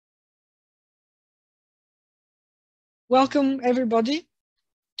Welcome everybody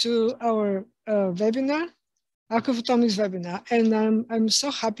to our webinar, Aquaphotomics webinar. And I'm so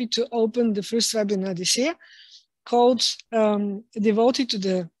happy to open the first webinar this year called devoted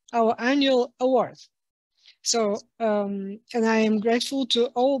to our annual award. So, and I am grateful to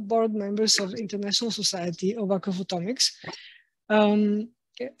all board members of International Society of Aquaphotomics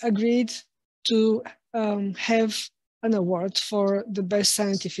agreed to have an award for the best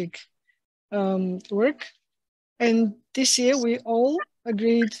scientific work. And this year we all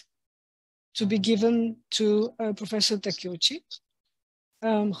agreed to be given to Professor Takeuchi,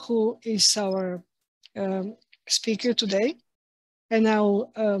 who is our speaker today. And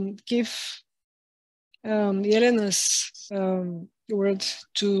I'll give Yelena's word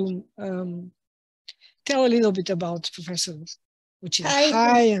to tell a little bit about Professor Takeuchi.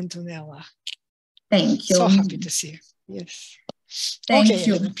 Hi, Antonella. Thank you. So happy to see you. Yes. Thank you.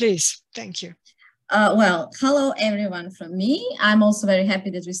 Yelena, please. Thank you. Well, hello everyone from me. I'm also very happy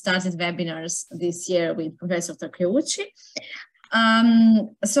that we started webinars this year with Professor Takeuchi.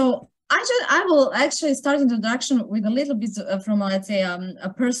 So I will actually start introduction with a little bit from, let's say,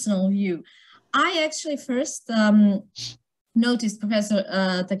 a personal view. I actually first noticed Professor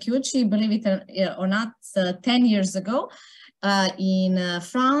Takeuchi, believe it or not, 10 years ago in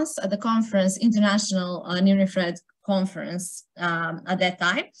France at the conference, International Near-Infrared Conference at that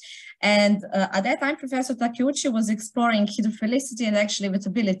time. And at that time, Professor Takeuchi was exploring hydrophilicity and actually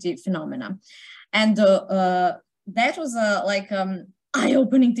wettability phenomena. And that was like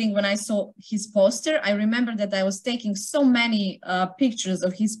eye-opening thing when I saw his poster. I remember that I was taking so many pictures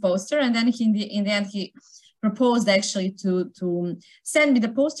of his poster, and then in the end he proposed actually to send me the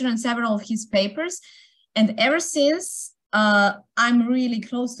poster and several of his papers. And ever since, I'm really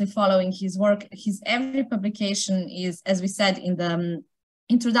closely following his work. His every publication is, as we said in the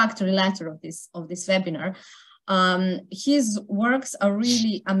introductory letter of this webinar, his works are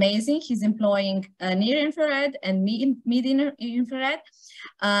really amazing. He's employing near infrared and mid infrared.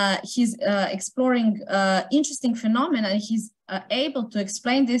 He's exploring interesting phenomena, and he's able to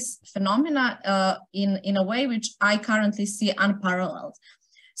explain this phenomena in a way which I currently see unparalleled.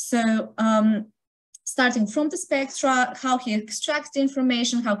 So starting from the spectra, how he extracts the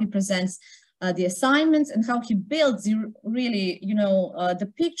information, how he presents the assignments, and how he builds really,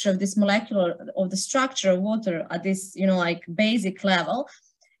 the picture of this of the structure of water at this, like basic level,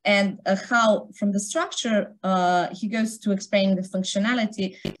 and how from the structure he goes to explain the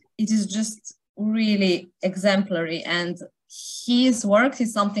functionality. It is just really exemplary, and his work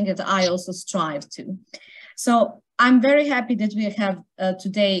is something that I also strive to. So I'm very happy that we have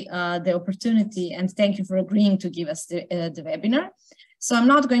today the opportunity, and thank you for agreeing to give us the webinar. So I'm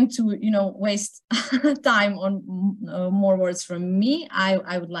not going to, waste time on more words from me.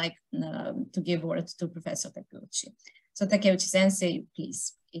 I would like to give words to Professor Takeuchi. So Takeuchi-sensei,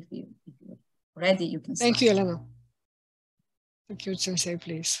 please, if you're ready, you can start. Thank you, Elena. Takeuchi-sensei,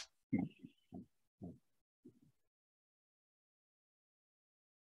 please.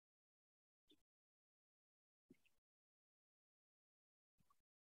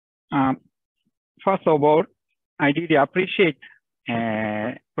 First of all, I really appreciate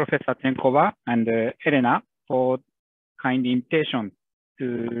Professor Tenkova and Elena for kind invitation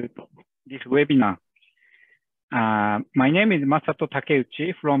to this webinar. My name is Masato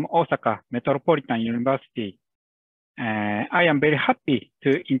Takeuchi from Osaka Metropolitan University. I am very happy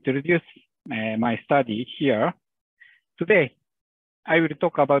to introduce my study here. Today, I will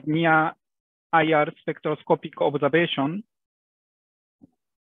talk about near IR spectroscopic observation,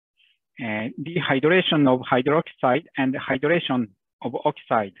 dehydration of hydroxide and hydration of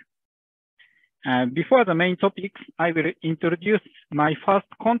oxide. Before the main topics, I will introduce my first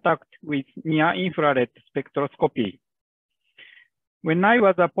contact with near-infrared spectroscopy. When I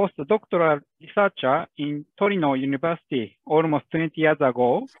was a postdoctoral researcher in Torino University almost 20 years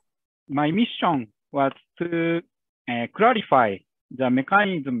ago, my mission was to clarify the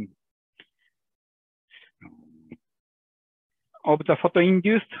mechanism of the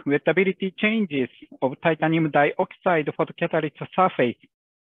photo-induced wettability changes of titanium dioxide photocatalyst surface.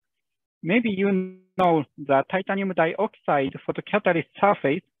 Maybe you know the titanium dioxide photocatalyst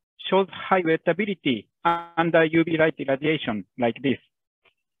surface shows high wettability under UV light irradiation like this.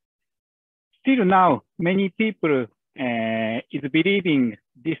 Still now, many people is believing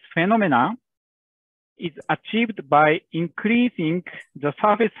this phenomena is achieved by increasing the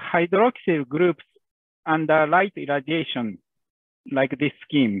surface hydroxyl groups under light irradiation, like this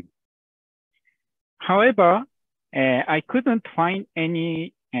scheme. However, I couldn't find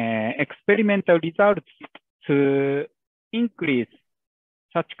any experimental results to increase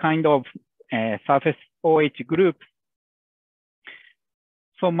such kind of surface OH groups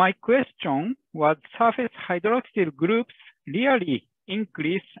So my question was, surface hydroxyl groups really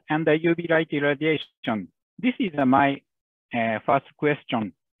increase under UV light irradiation? This is my first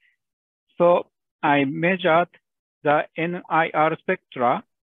question. So I measured the NIR spectra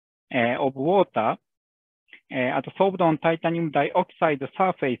of water adsorbed on titanium dioxide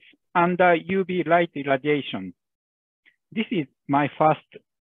surface under UV light irradiation. This is my first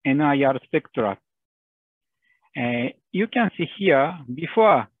NIR spectra. You can see here,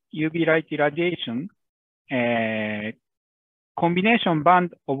 before UV light irradiation, combination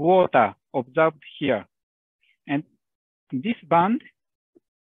band of water observed here. And this band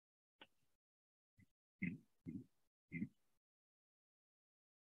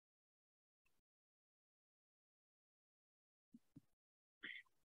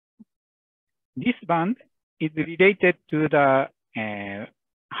is related to the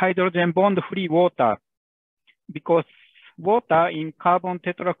hydrogen bond-free water, because water in carbon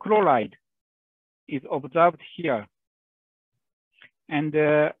tetrachloride is observed here. And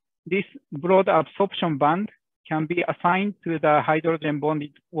this broad absorption band can be assigned to the hydrogen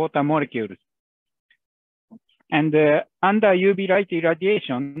bonded water molecules. And under UV light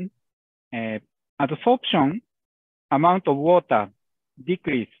irradiation, adsorption amount of water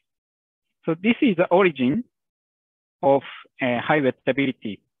decrease. So this is the origin of high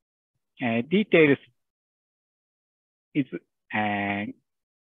wettability. Details is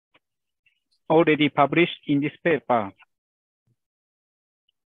already published in this paper.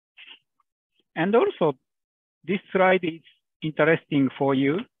 And also, this slide is interesting for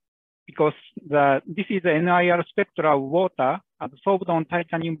you because this is the NIR spectra of water adsorbed on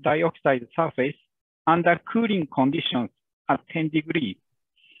titanium dioxide surface under cooling conditions at 10 degrees.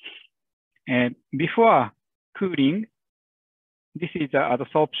 Before cooling, this is the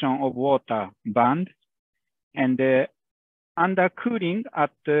adsorption of water band. And under cooling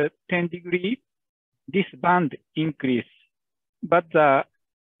at 10 degrees, this band increase. But the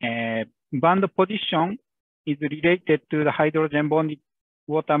band position is related to the hydrogen bonded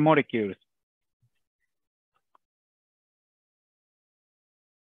water molecules.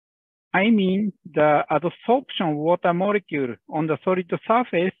 I mean, the adsorption of water molecule on the solid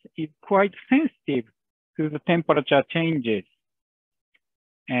surface is quite sensitive to the temperature changes.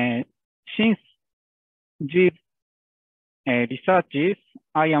 Since these researches,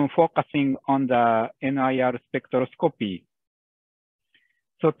 I am focusing on the NIR spectroscopy.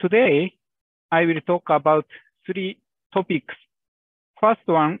 So today, I will talk about 3 topics. First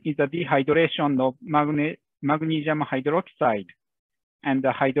one is the dehydration of magnesium hydroxide and the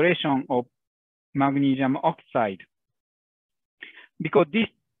hydration of magnesium oxide. Because this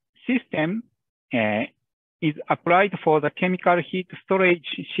system is applied for the chemical heat storage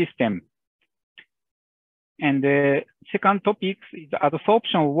system. And the second topic is the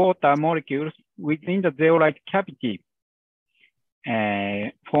adsorption of water molecules within the zeolite cavity,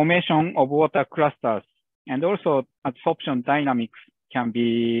 formation of water clusters, and also adsorption dynamics can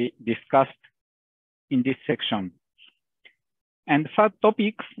be discussed in this section. And third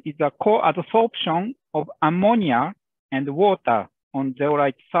topic is the co-adsorption of ammonia and water on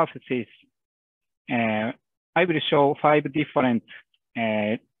zeolite surfaces. I will show 5 different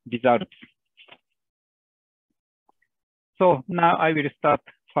results. So now I will start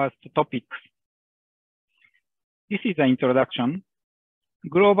first topic. This is the introduction.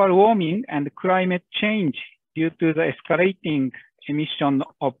 Global warming and climate change due to the escalating emission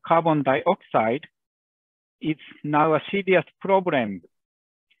of carbon dioxide is now a serious problem.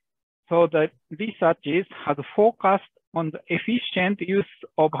 So the researchers have focused on the efficient use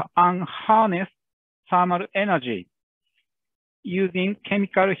of unharnessed thermal energy using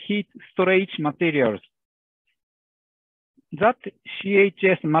chemical heat storage materials. That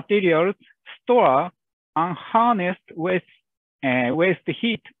CHS materials store unharnessed waste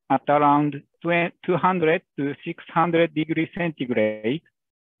heat at around 200 to 600 degrees centigrade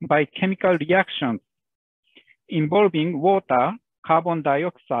by chemical reactions involving water, carbon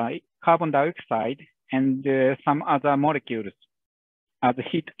dioxide, and some other molecules as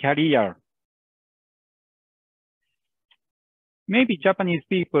heat carrier. Maybe Japanese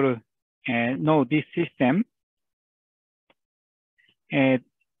people know this system.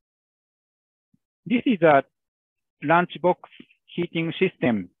 This is a lunchbox heating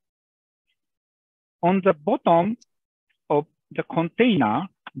system. On the bottom of the container,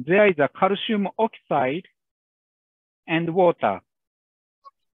 there is a calcium oxide and water.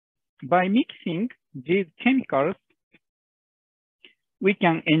 By mixing these chemicals, we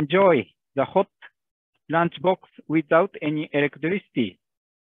can enjoy the hot lunchbox without any electricity.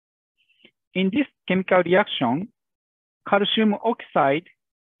 In this chemical reaction, calcium oxide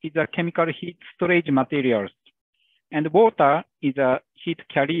is a chemical heat storage materials, and water is a heat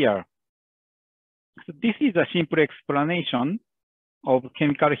carrier. So this is a simple explanation of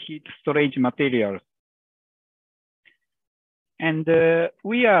chemical heat storage materials. And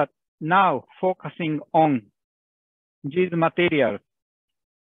we are now focusing on these materials.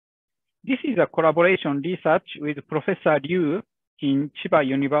 This is a collaboration research with Professor Liu in Chiba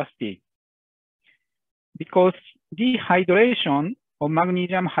University. Because dehydration of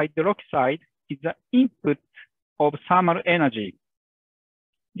magnesium hydroxide is the input of thermal energy.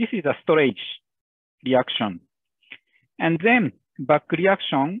 This is a storage reaction. And then back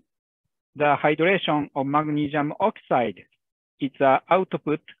reaction, the hydration of magnesium oxide is the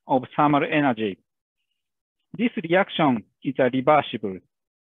output of thermal energy. This reaction is a reversible.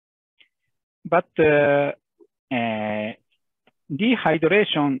 But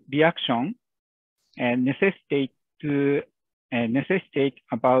dehydration reaction necessitate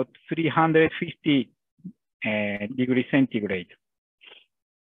about 350 degrees centigrade.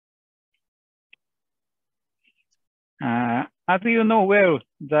 As you know well,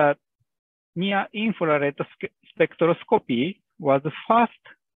 the near-infrared spectroscopy was first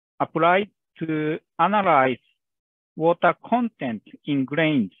applied to analyze water content in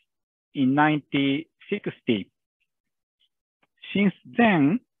grains in 1960. Since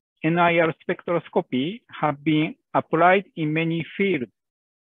then, NIR spectroscopy have been applied in many fields,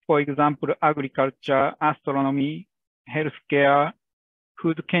 for example, agriculture, astronomy, healthcare,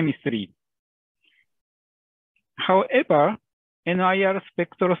 food chemistry. However, NIR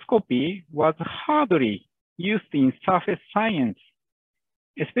spectroscopy was hardly used in surface science,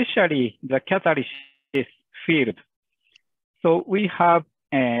 especially the catalysis field. So we have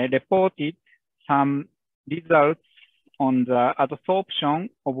reported some results on the adsorption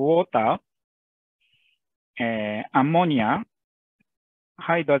of water, ammonia,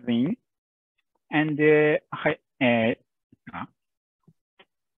 hydrogen, and it's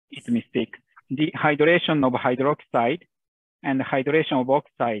a mistake, dehydration of hydroxide and hydration of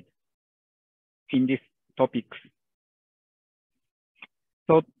oxide in these topics.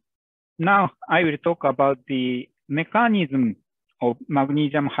 So now I will talk about the mechanism of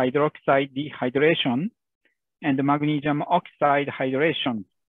magnesium hydroxide dehydration and magnesium oxide hydration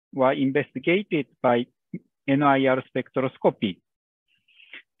were investigated by NIR spectroscopy,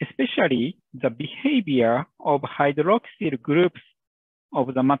 especially the behavior of hydroxyl groups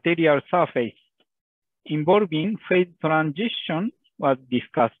of the material surface involving phase transition was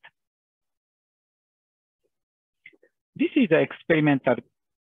discussed. This is the experimental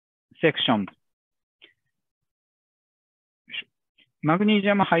section.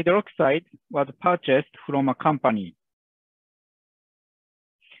 Magnesium hydroxide was purchased from a company.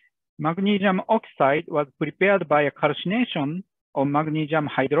 Magnesium oxide was prepared by a calcination of magnesium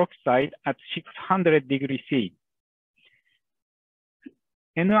hydroxide at 600 degrees C.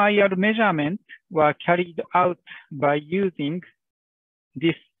 NIR measurements were carried out by using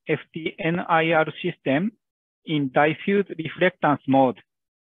this FTNIR system in diffuse reflectance mode.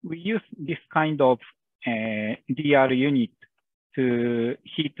 We use this kind of DR unit to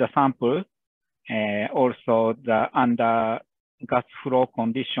heat the sample, also the under gas flow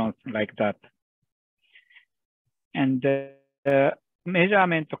conditions like that. And the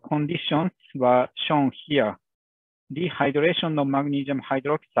measurement conditions were shown here. Dehydration of magnesium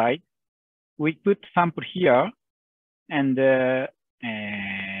hydroxide. We put sample here and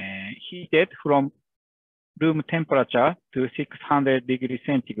heated from room temperature to 600 degrees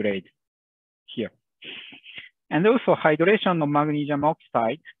centigrade here. And also hydration of magnesium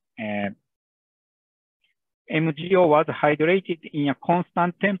oxide. MgO was hydrated in a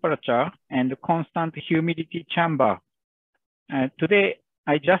constant temperature and constant humidity chamber. Today,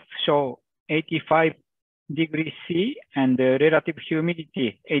 I just show 85 degrees C and relative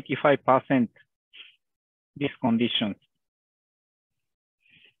humidity 85%, these conditions.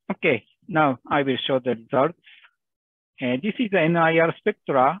 Okay, now I will show the results. This is the NIR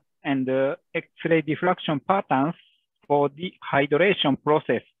spectra and X-ray diffraction patterns for the hydration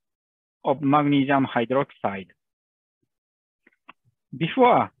process of magnesium hydroxide.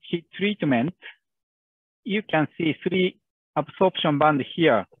 Before heat treatment, you can see 3 absorption bands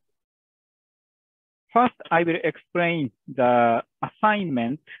here. First, I will explain the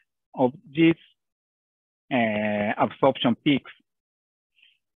assignment of these absorption peaks.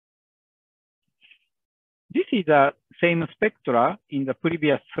 This is the same spectra in the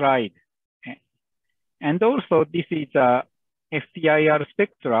previous slide. And also this is a FTIR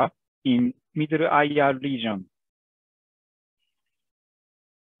spectra in middle IR region.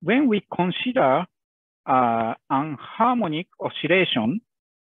 When we consider anharmonic oscillation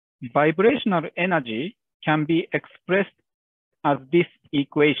vibrational energy can be expressed as this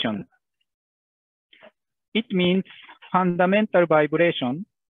equation. It means fundamental vibration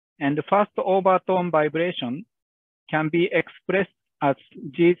and first overtone vibration can be expressed as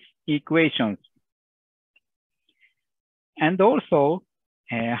these equations. And also,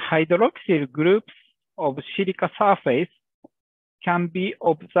 hydroxyl groups of silica surface can be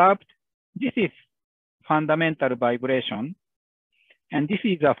observed. This is fundamental vibration, and this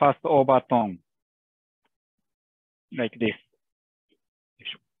is a first overtone, like this.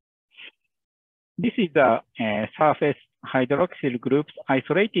 This is the surface hydroxyl groups,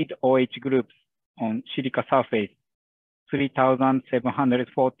 isolated OH groups on silica surface,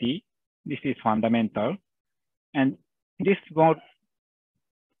 3,740. This is fundamental. And this one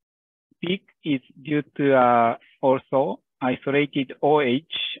peak is due to also isolated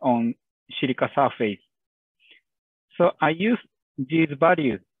OH on silica surface. So I use these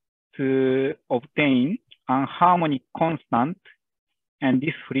values to obtain an harmonic constant and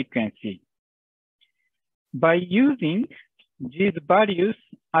this frequency. By using these values,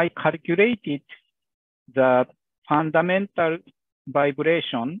 I calculated the fundamental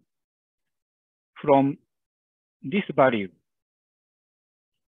vibration from this value.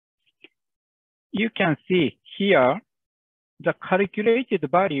 You can see here, the calculated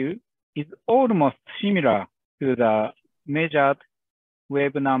value is almost similar to the measured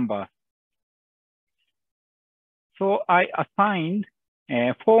wave number. So I assigned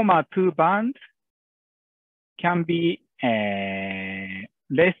former two bands can be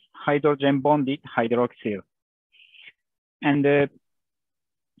less hydrogen bonded hydroxyl. And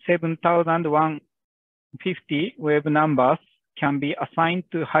 7,150 wave numbers can be assigned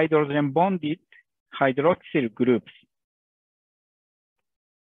to hydrogen bonded hydroxyl groups.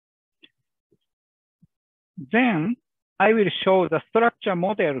 Then I will show the structure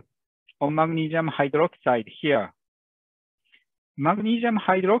model of magnesium hydroxide here. Magnesium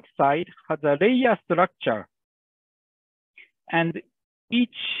hydroxide has a layer structure, and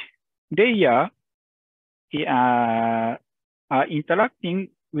each layer are interacting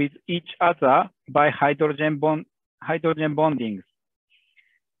with each other by hydrogen bondings.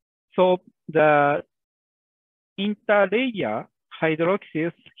 So the interlayer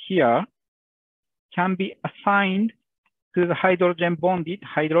hydroxyls here can be assigned to the hydrogen bonded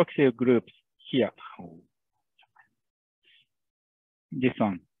hydroxyl groups here. This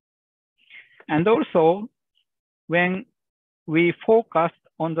one. And also, when we focus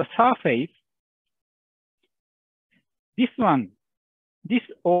on the surface, this one, this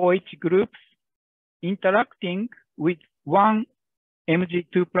OH groups interacting with one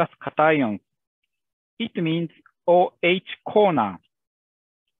Mg2 plus cation. It means OH corner,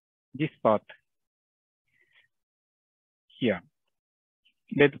 this part here,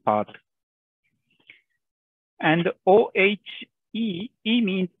 red part. And OHE, E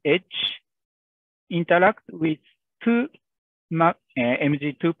means H, interact with two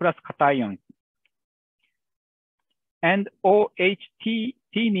Mg2 plus cations. And OHT, T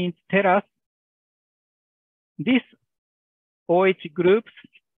means terrace. This OH groups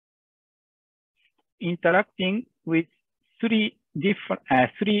interacting with three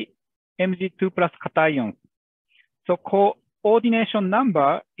Mg2 plus cations. So coordination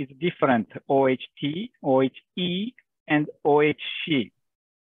number is different, OHT, OHE, and OHC.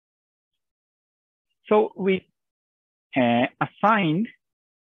 So we assigned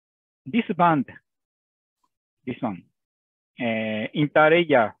this band, this one,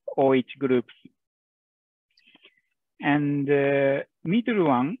 interlayer OH groups. And the middle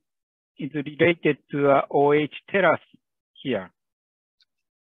one is related to a OH terrace here.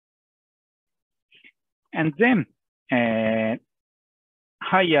 And then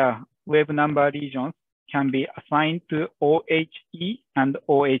higher wave number regions can be assigned to OHE and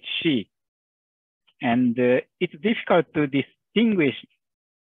OHC. And it's difficult to distinguish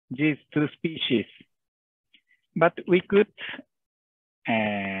these two species. But we could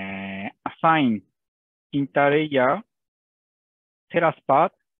assign interlayer, terrace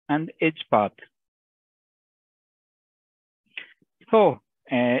part, and edge part. So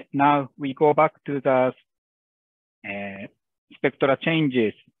now we go back to the spectral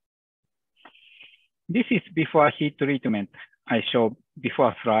changes. This is before heat treatment I showed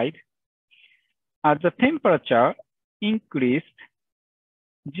before slide. As the temperature increased,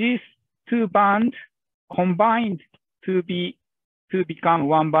 these two bands combined to become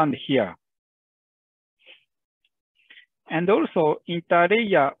one band here. And also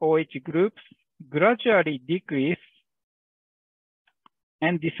interlayer OH groups gradually decreased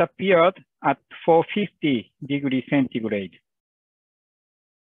and disappeared at 450 degrees centigrade.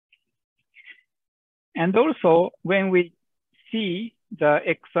 And also, when we see the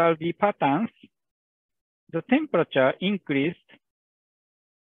XRD patterns, the temperature increased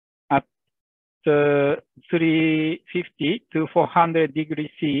at 350 to 400 degrees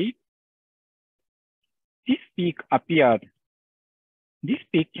C. This peak appeared. This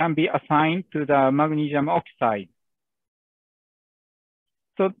peak can be assigned to the magnesium oxide.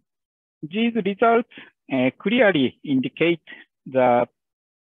 So these results clearly indicate that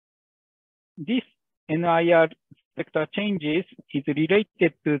this NIR spectral changes is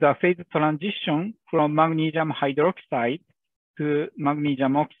related to the phase transition from magnesium hydroxide to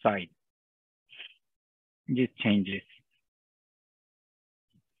magnesium oxide. These changes.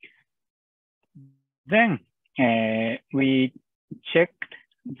 Then we checked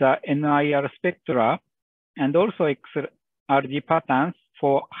the NIR spectra and also XRD patterns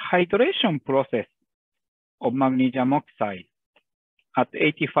for hydration process of magnesium oxide at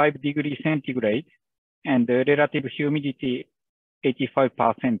 85 degrees centigrade and the relative humidity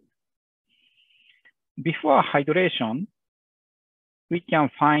 85%. Before hydration, we can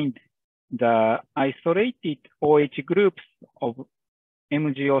find the isolated OH groups of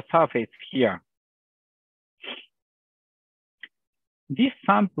MgO surface here. This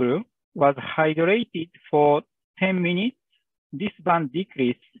sample was hydrated for 10 minutes. This band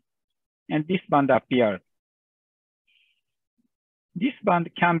decreased and this band appeared. This band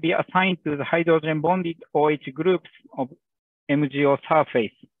can be assigned to the hydrogen bonded OH groups of MgO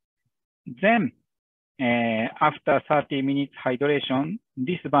surface. Then, after 30 minutes hydration,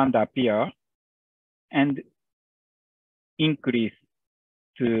 this band appears and increase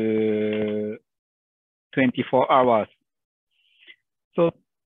to 24 hours. So,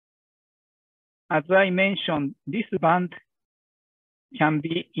 as I mentioned, this band can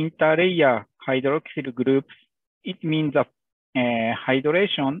be interlayer hydroxyl groups. It means a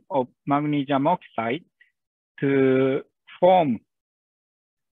hydration of magnesium oxide to form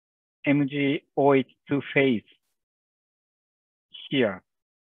MgOH2 phase here.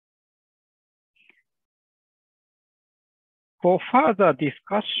 For further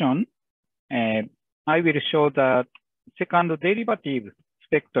discussion, I will show the second derivative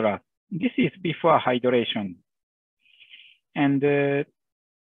spectra. This is before hydration. And as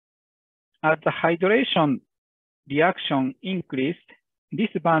the hydration reaction increased, this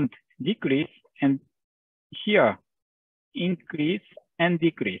band decreased, and here increase and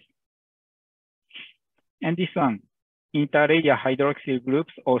decrease. And this one, interlayer hydroxyl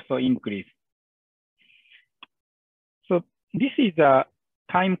groups also increase. So this is the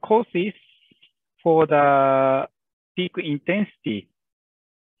time courses for the peak intensity.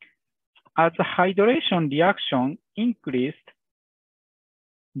 As the hydration reaction increased,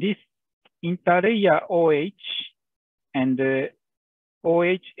 this interlayer OH and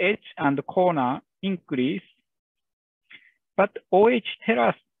OHH and corner increased, but OH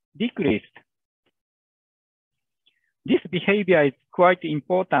terrace decreased. This behavior is quite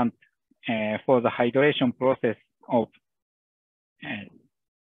important for the hydration process of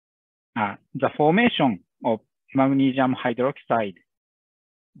the formation of magnesium hydroxide,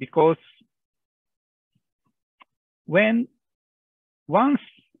 because once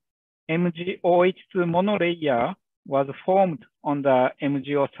MgOH2 monolayer was formed on the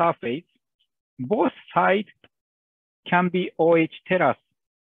MgO surface, both sides can be OH terrace.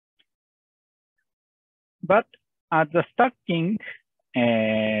 But as the stacking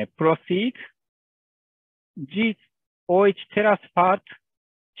proceeds, this OH terrace part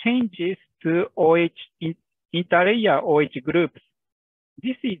changes to OH interlayer OH groups.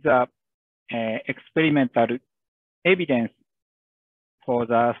 This is a experimental evidence for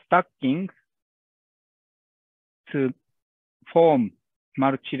the stacking to form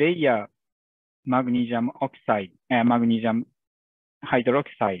multi-layer magnesium oxide, magnesium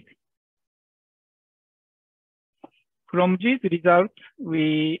hydroxide. From these results,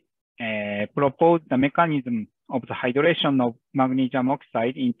 we proposed the mechanism of the hydration of magnesium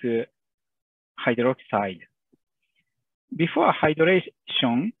oxide into hydroxide. Before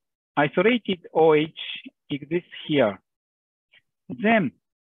hydration, isolated OH exists here. Then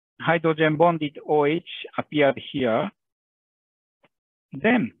hydrogen bonded OH appeared here.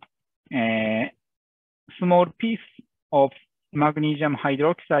 Then a small piece of magnesium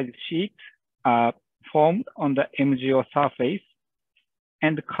hydroxide sheet are formed on the MgO surface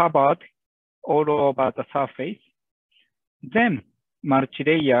and covered all over the surface. Then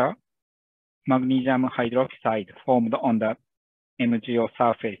multi-layer magnesium hydroxide formed on the MgO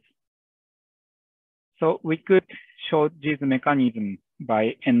surface. So we could show this mechanism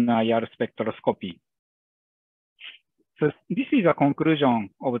by NIR spectroscopy. So this is a conclusion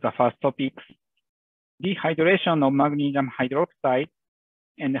of the first topics. dehydration of magnesium hydroxide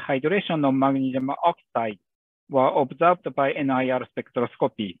and hydration of magnesium oxide were observed by NIR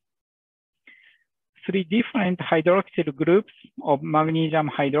spectroscopy. 3 different hydroxyl groups of magnesium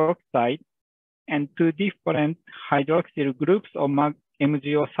hydroxide and 2 different hydroxyl groups of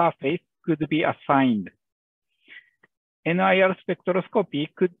MgO surface could be assigned. NIR spectroscopy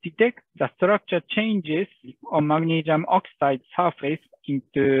could detect the structure changes on magnesium oxide surface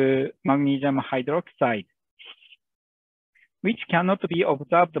into magnesium hydroxide, which cannot be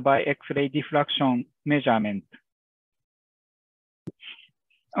observed by X-ray diffraction measurement.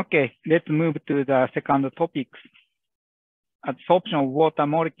 Okay, let's move to the second topic, adsorption of water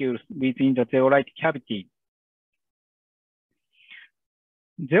molecules within the zeolite cavity.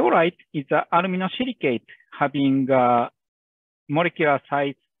 Zeolite is an aluminosilicate having a molecular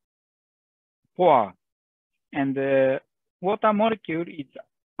size 4, and the water molecule is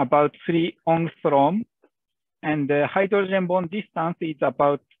about 3 angstrom, and the hydrogen bond distance is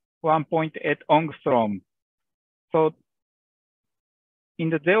about 1.8 angstrom. So in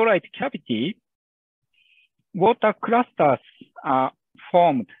the zeolite cavity, water clusters are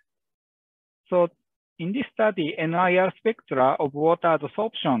formed. So in this study, NIR spectra of water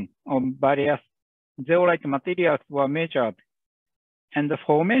adsorption of various zeolite materials were measured, and the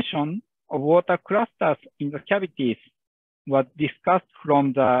formation of water clusters in the cavities was discussed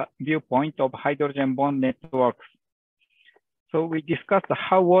from the viewpoint of hydrogen bond networks. So we discussed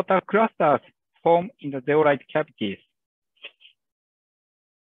how water clusters form in the zeolite cavities.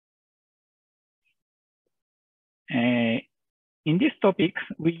 In this topic,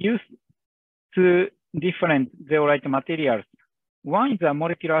 we use 2 different zeolite materials. One is a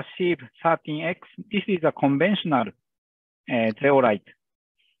molecular sieve 13X. This is a conventional zeolite.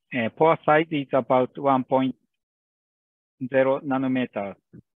 Pore size is about 1.0 nanometers.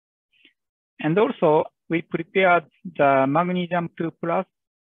 And also, we prepared the magnesium 2+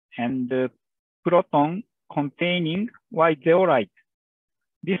 and the proton containing white zeolite.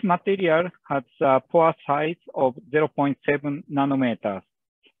 This material has a pore size of 0.7 nanometers.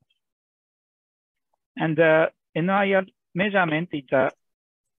 And the NIR measurement is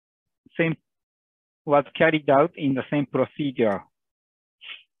was carried out in the same procedure.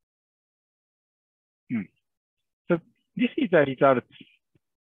 So this is the result.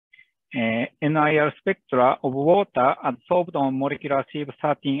 NIR spectra of water adsorbed on molecular sieve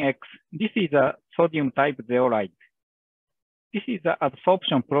 13X. This is a sodium type zeolite. This is the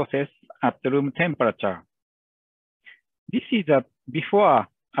adsorption process at room temperature. This is a before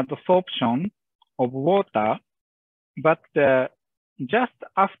adsorption of water, but just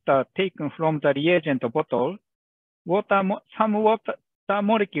after taken from the reagent bottle, some water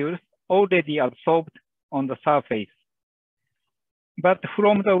molecules already adsorbed on the surface. But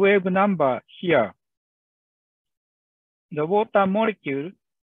from the wave number here, the water molecule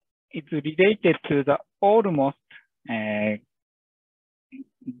is related to the almost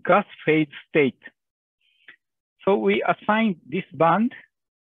gas phase state. So we assigned this band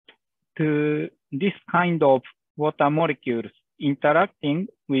to this kind of water molecules interacting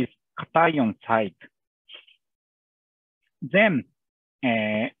with cation site. Then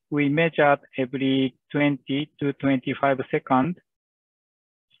we measured every 20 to 25 seconds,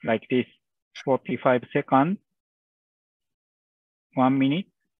 like this, 45 seconds, 1 minute,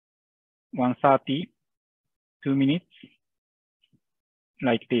 130, 2 minutes,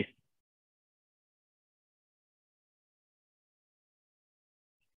 like this.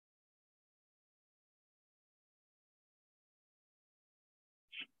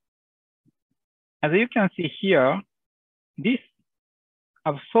 As you can see here, this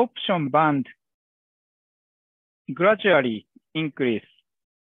absorption band gradually increases.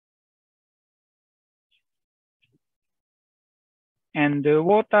 And the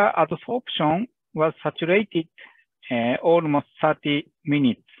water adsorption was saturated almost 30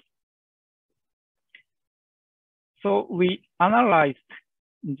 minutes. So we analyzed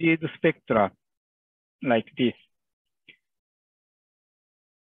these spectra like this.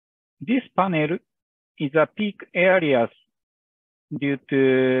 This panel is a peak areas due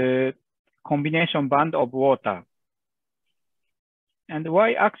to combination band of water. And the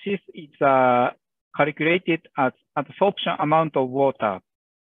y-axis is calculated as adsorption amount of water.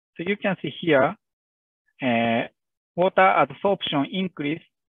 So you can see here, water adsorption increase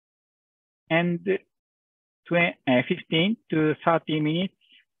and 15 to 30 minutes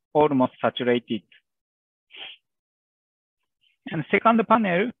almost saturated. And second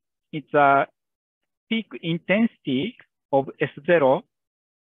panel is a peak intensity of S0.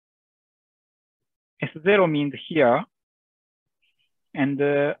 S0 means here And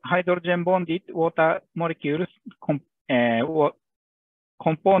hydrogen bonded water molecules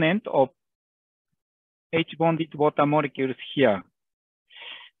component of H bonded water molecules here.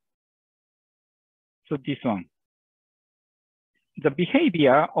 So this one. The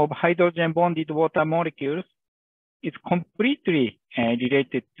behavior of hydrogen bonded water molecules is completely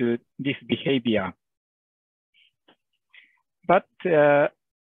related to this behavior. But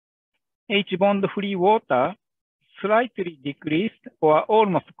H bond free water slightly decreased or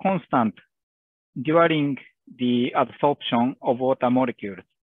almost constant during the adsorption of water molecules.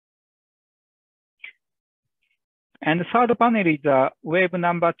 And the third panel is wave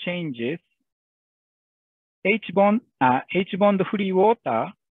number changes. H bond free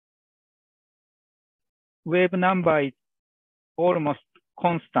water wave number is almost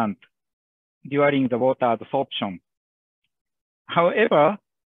constant during the water adsorption. However,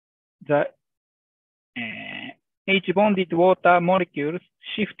 the H bonded water molecules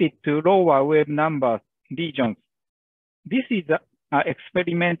shifted to lower wave number regions. This is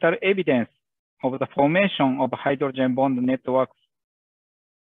experimental evidence of the formation of hydrogen bond networks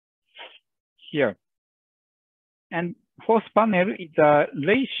here. And fourth panel is a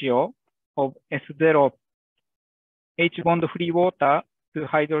ratio of S0 H bond free water to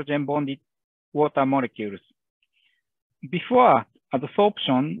hydrogen bonded water molecules. Before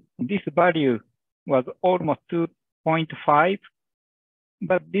adsorption, this value was almost 2.5,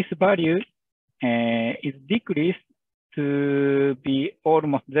 but this value is decreased to be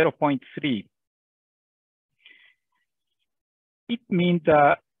almost 0.3. It means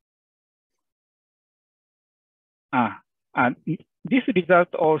this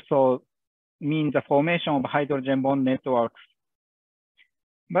result also means the formation of hydrogen bond networks.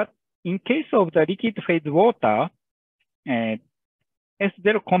 But in case of the liquid phase water,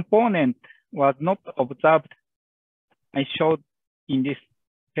 S0 component was not observed, I showed in this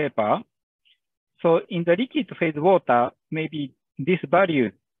paper. So in the liquid phase water, maybe this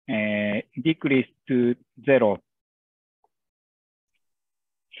value decreased to 0.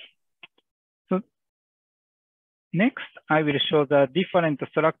 So next, I will show the different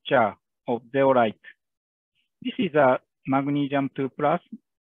structure of zeolite. This is a magnesium 2+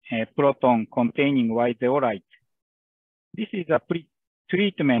 proton containing white zeolite. This is a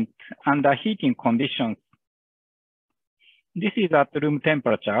pre-treatment under heating conditions. This is at room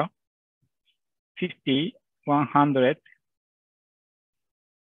temperature, 50, 100.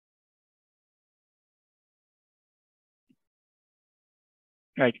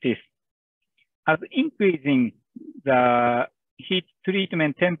 Like this. As increasing the heat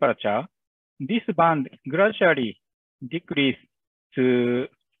treatment temperature, this band gradually decreases to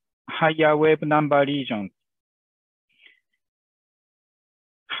higher wave number regions.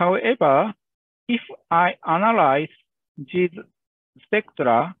 However, if I analyze these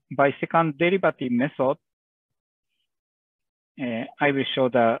spectra by second derivative method, I will show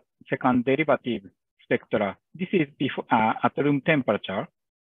the second derivative spectra. This is before, at room temperature,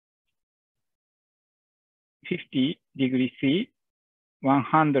 50 degrees C,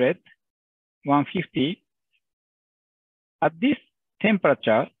 100, 150. At this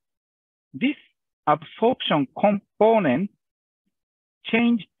temperature, this absorption component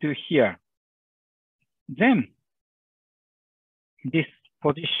changed to here. Then this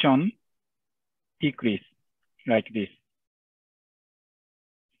position decrease like this.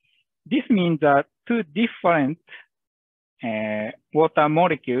 This means that two different water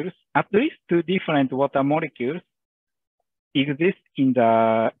molecules, at least two different water molecules exist in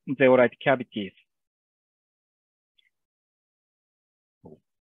the zeolite cavities.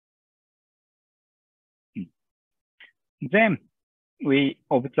 Then we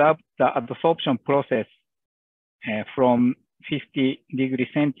observe the adsorption process from 50 degrees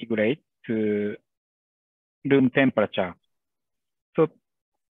centigrade to room temperature. So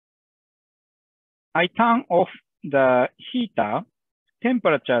I turn off the heater,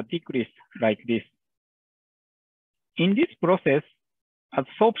 temperature decrease like this. In this process,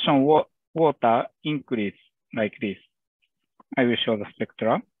 adsorption water increase like this. I will show the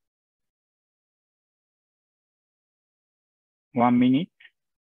spectra. 1 minute,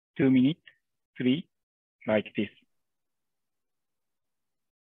 2 minutes, 3, like this.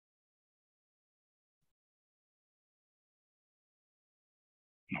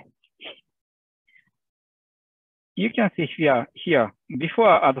 You can see here,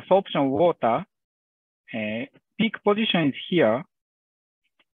 before adsorption water, peak position is here,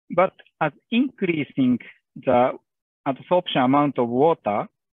 but as increasing the adsorption amount of water,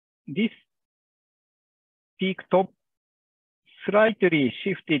 this peak top slightly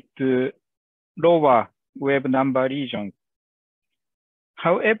shifted to lower wave number regions.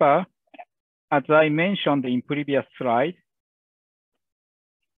 However, as I mentioned in previous slide,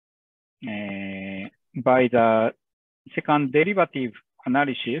 by the second derivative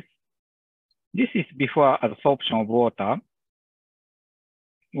analysis, this is before adsorption of water.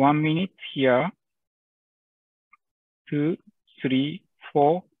 1 minute here, 2, 3,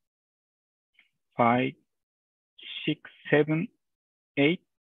 4, 5, 6, 7, 8.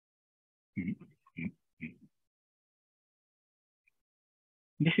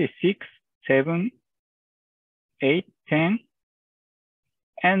 This is 6, 7, 8, 10.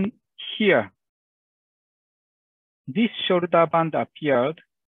 And here, this shoulder band appeared.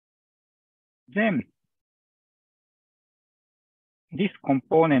 Then this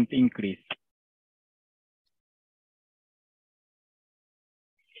component increased.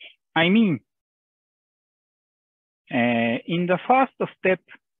 I mean, in the first step,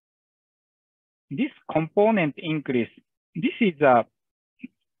 this component increase. This is a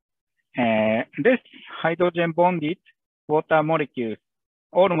less hydrogen bonded water molecules,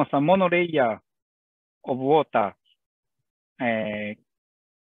 almost a monolayer of water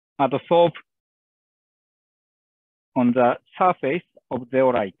adsorb on the surface of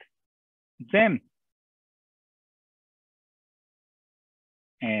zeolite. Then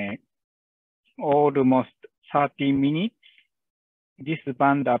almost 30 minutes, this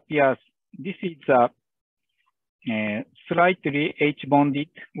band appears. This is a slightly H-bonded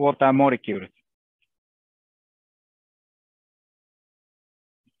water molecules.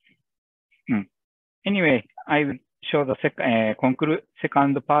 Anyway, I will show the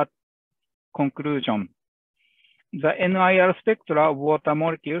second part conclusion. The NIR spectra of water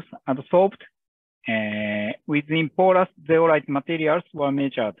molecules adsorbed within porous zeolite materials were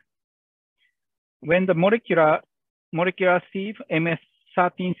measured. When the molecular sieve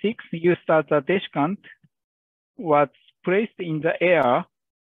MS136 used as a desiccant was placed in the air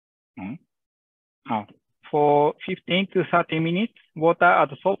for 15 to 30 minutes, water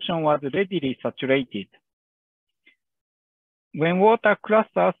adsorption was readily saturated. When water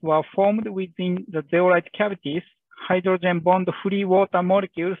clusters were formed within the zeolite cavities, hydrogen bond-free water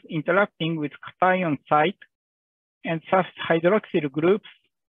molecules interacting with cation site and surface hydroxyl groups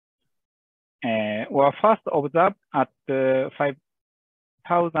were first observed at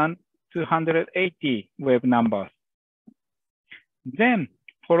 5,280 wave numbers. Then,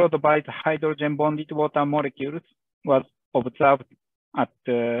 followed by the hydrogen bonded water molecules was observed at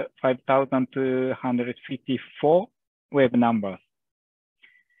 5,254 wave numbers.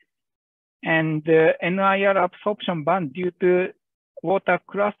 And NIR absorption band due to water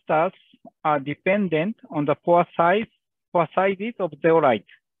clusters are dependent on the pore sizes of zeolite.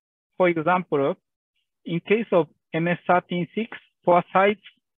 For example, in case of MS136, pore size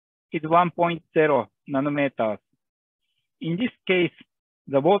is 1.0 nanometers. In this case,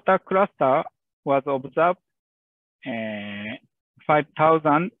 the water cluster was observed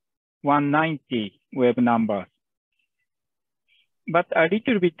 5,190 wave numbers. But a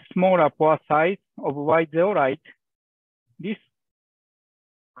little bit smaller pore size of white zeolite, this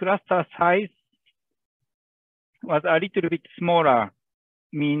cluster size was a little bit smaller,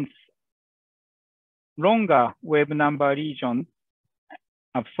 means longer wave number region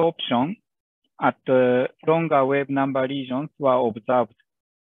absorption at the longer wave number regions were observed.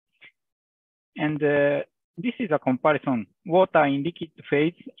 And this is a comparison. Water in liquid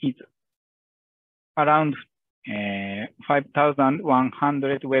phase is around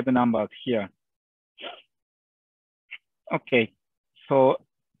 5,100 wave numbers here. Okay, so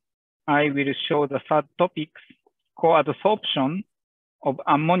I will show the third topics, co-adsorption of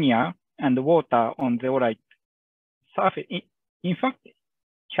ammonia and water on zeolite surface, in fact,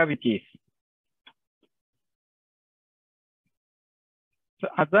 cavities. So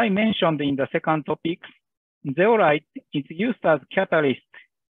as I mentioned in the second topic, zeolite is used as catalyst,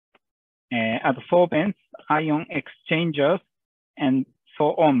 adsorbents, ion exchangers, and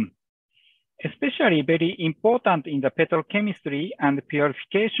so on. Especially very important in the petrochemistry and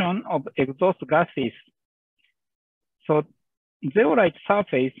purification of exhaust gases. So zeolite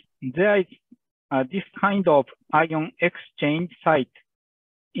surface, there is this kind of ion exchange site.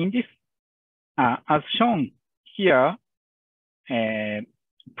 In this, as shown here,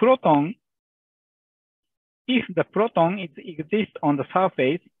 proton, if the proton exists on the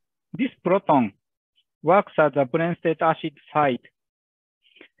surface, this proton works as a Brent state acid site.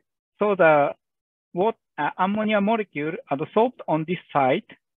 So the ammonia molecule adsorbed on this site,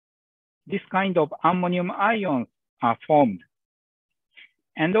 this kind of ammonium ions are formed.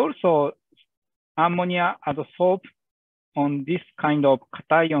 And also ammonia adsorbed on this kind of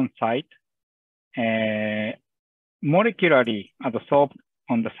cation site, molecularly adsorbed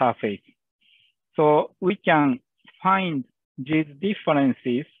on the surface. So we can find these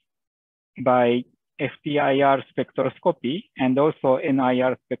differences by FTIR spectroscopy and also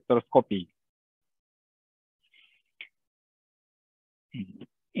NIR spectroscopy.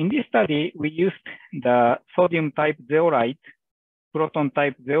 In this study, we used the sodium type zeolite, proton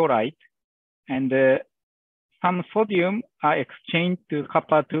type zeolite, and some sodium are exchanged to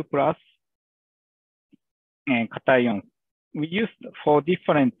copper 2 plus cations. We used 4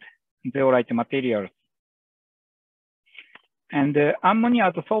 different zeolite materials. And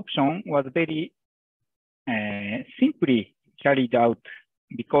ammonia adsorption was very simply carried out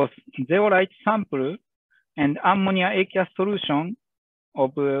because zeolite sample and ammonia aqueous solution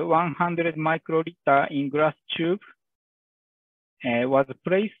of 100 microliter in glass tube was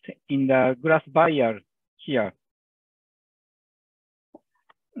placed in the glass vial here.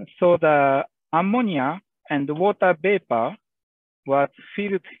 So the ammonia and water vapor was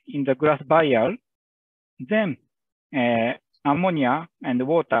filled in the glass vial. Then ammonia and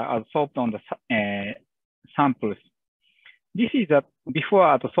water adsorbed on the samples. This is a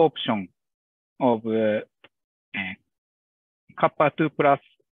before adsorption of copper 2 plus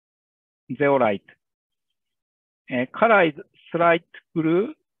zeolite. Color is slight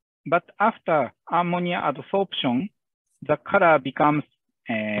blue, but after ammonia adsorption, the color becomes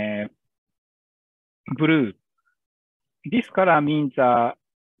blue. This color means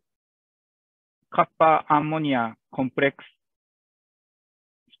copper ammonia complex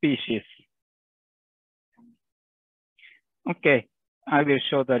species. Okay, I will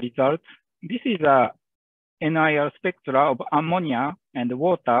show the results. This is a NIR spectra of ammonia and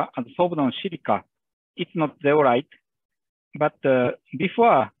water adsorbed on silica. It's not zeolite, but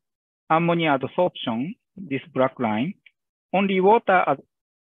before ammonia adsorption, this black line, only water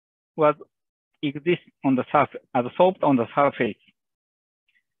was exist on the surface, adsorbed on the surface.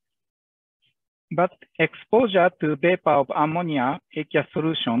 But exposure to vapor of ammonia aqueous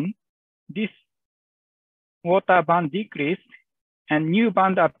solution, this water band decreased and new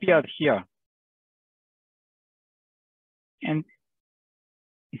band appeared here. And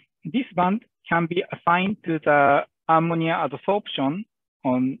this band can be assigned to the ammonia adsorption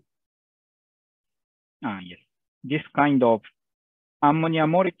on yes, this kind of ammonia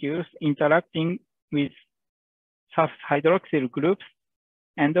molecules interacting with surface hydroxyl groups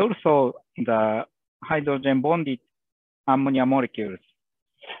and also the hydrogen bonded ammonia molecules.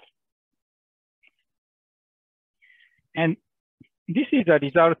 And this is a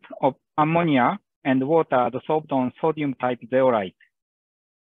result of ammonia and water adsorbed on sodium type zeolite.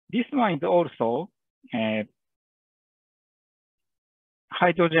 This one is also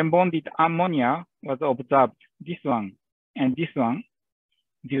hydrogen bonded ammonia was observed, this one and this one,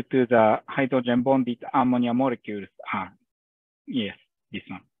 due to the hydrogen bonded ammonia molecules. Yes, this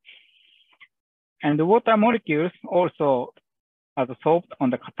one. And the water molecules also adsorbed on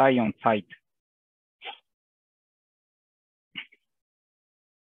the cation side.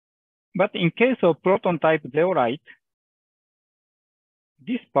 But in case of proton type zeolite,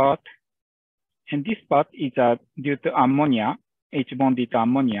 this part and this part is due to ammonia, H-bonded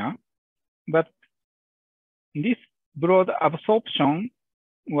ammonia, but this broad absorption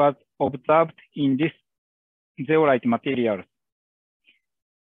was observed in this zeolite material.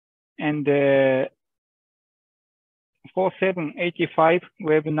 And 4785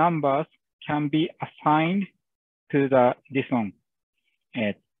 wave numbers can be assigned to this one,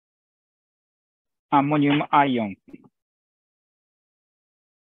 ammonium ion.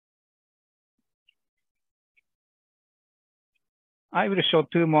 I will show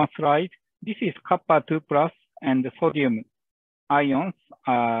 2 more slides. This is copper 2 plus and the sodium ions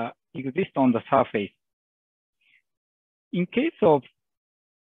exist on the surface. In case of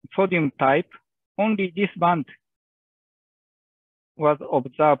sodium type, only this band was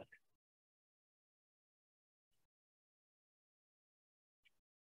observed.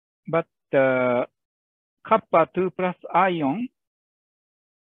 But the copper 2 plus ion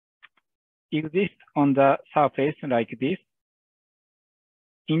exists on the surface like this.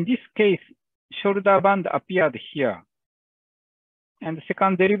 In this case, shoulder band appeared here. And the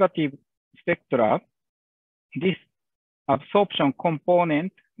second derivative spectra, this absorption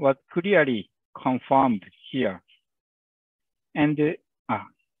component was clearly confirmed here. And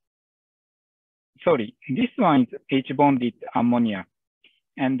sorry, this one is H-bonded ammonia.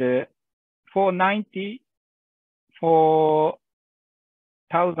 And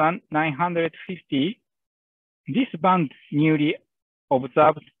 4,950, this band newly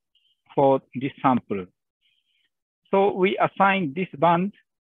observed for this sample. So we assigned this band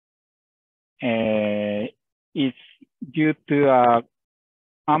is due to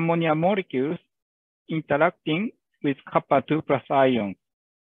ammonia molecules interacting with copper 2 plus ions.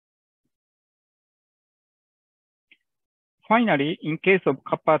 Finally, in case of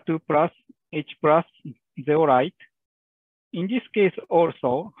copper 2 plus H plus zeolite, in this case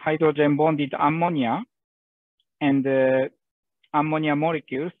also hydrogen bonded ammonia and ammonia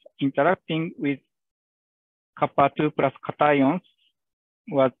molecules interacting with copper 2 plus cations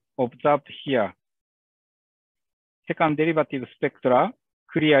was observed here. Second derivative spectra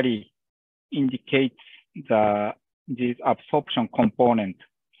clearly indicates this absorption component.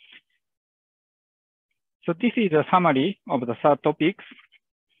 So this is a summary of the third topics.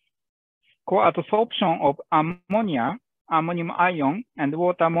 Co-adsorption of ammonia, ammonium ion, and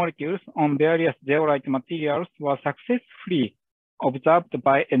water molecules on various zeolite materials was successfully observed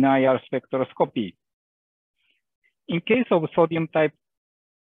by NIR spectroscopy. In case of sodium type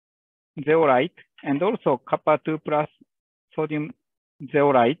zeolite and also copper 2 plus sodium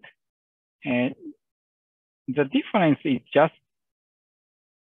zeolite, the difference is just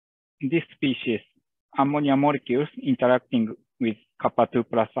this species, ammonia molecules interacting with copper 2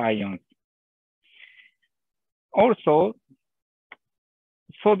 plus ions. Also,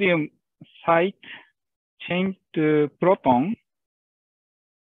 sodium site changed to proton.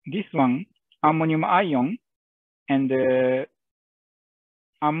 This one, ammonium ion, and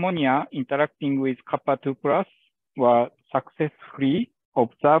ammonia interacting with copper 2 plus were successfully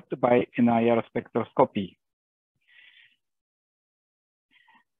observed by NIR spectroscopy.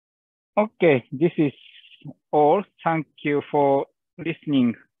 Okay, this is all. Thank you for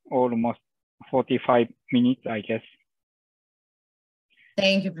listening. Almost 45 minutes, I guess.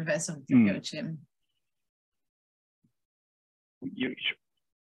 Thank you, Professor Takeuchi.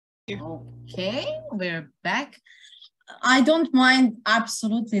 Okay, we're back. I don't mind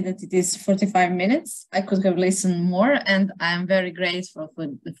absolutely that it is 45 minutes. I could have listened more, and I'm very grateful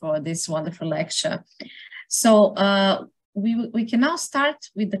for this wonderful lecture. So we can now start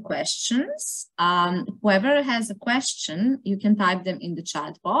with the questions. Whoever has a question, you can type them in the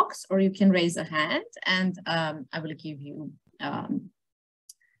chat box, or you can raise a hand, and I will give you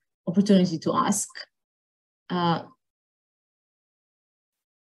opportunity to ask.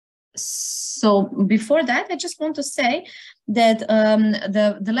 So before that, I just want to say that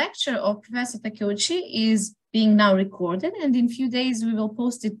the lecture of Professor Takeuchi is being now recorded, and in a few days we will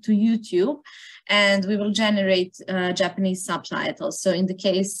post it to YouTube, and we will generate Japanese subtitles. So in the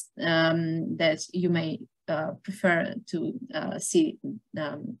case that you may prefer to see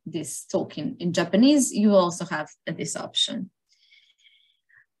this talk in Japanese, you also have this option.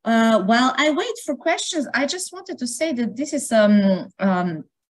 While I wait for questions, I just wanted to say that this is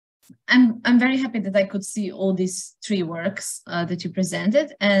I'm very happy that I could see all these three works that you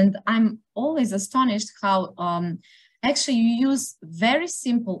presented, and I'm always astonished how actually you use very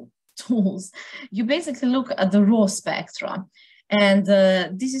simple tools. You basically look at the raw spectra, and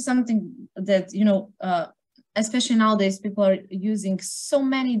this is something that, you know, especially nowadays, people are using so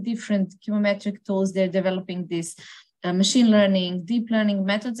many different chemometric tools. They're developing this machine learning, deep learning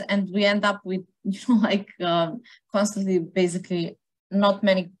methods, and we end up with, you know, like constantly basically not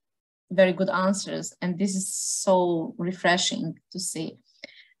many very good answers, and this is so refreshing to see.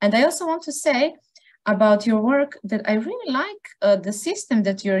 And I also want to say about your work that I really like the system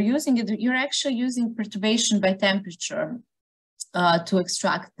that you're using. You're actually using perturbation by temperature to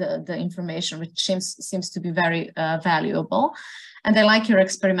extract the information, which seems to be very valuable. And I like your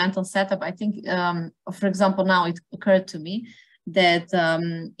experimental setup. I think, for example, now it occurred to me that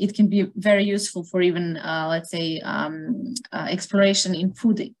it can be very useful for even, let's say, exploration in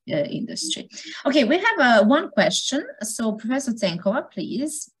food industry. Okay, we have one question. So Professor Tsenkova,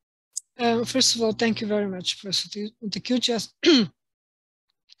 please. First of all, thank you very much, Professor Takeuchi,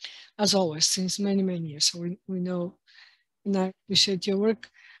 as always, since many, many years. So we know and I appreciate your work.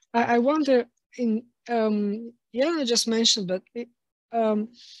 I wonder, Yana just mentioned, but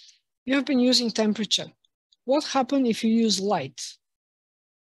you have been using temperature. What happens if you use light?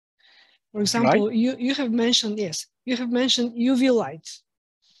 For example, light? you have mentioned, yes, you have mentioned UV light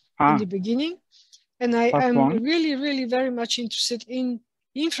in the beginning. And I'm really, really very much interested in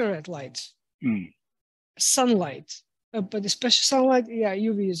infrared light, sunlight, but especially sunlight, yeah,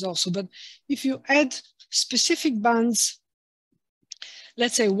 UV is also. But if you add specific bands,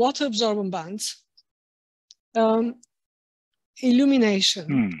 let's say water absorbent bands,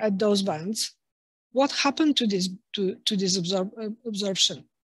 illumination at those bands, what happened to this absorption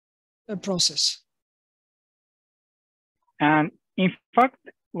process? And in fact,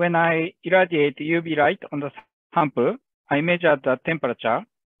 when I irradiate UV light on the sample, I measure the temperature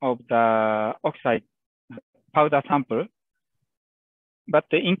of the oxide powder sample. but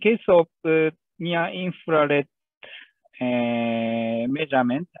in case of near infrared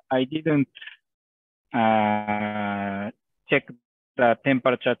measurement, I didn't check the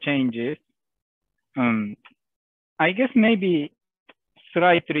temperature changes. I guess maybe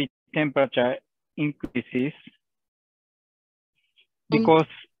slightly temperature increases because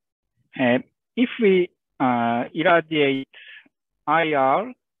if we irradiate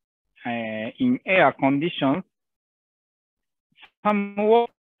IR in air conditions, some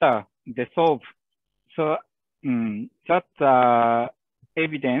water dissolve. So that's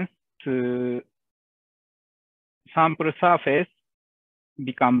evidence to sample surface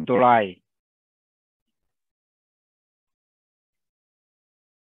become dry.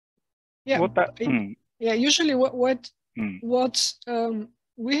 Yeah, yeah. Usually, what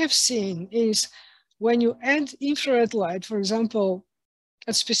we have seen is when you add infrared light, for example,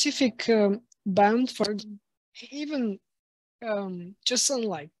 a specific band for even just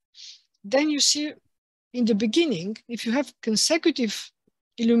sunlight, then you see in the beginning, if you have consecutive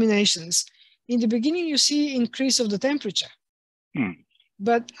illuminations, in the beginning you see increase of the temperature,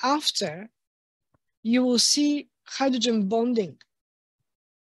 but after you will see hydrogen bonding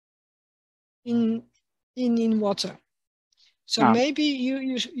in water. So maybe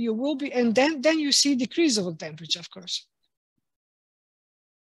you will be, and then you see decrease of the temperature, of course.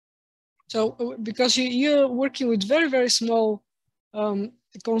 So because you're working with very, very small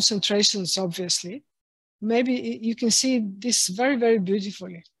concentrations, obviously, maybe you can see this very, very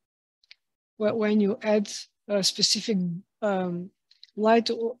beautifully when you add a specific light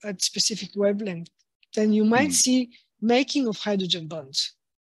at specific wavelength, then you might see making of hydrogen bonds.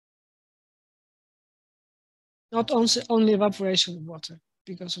 Not only evaporation of water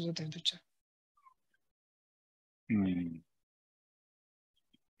because of the temperature.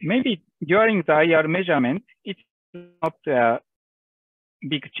 Maybe during the IR measurement, it's not a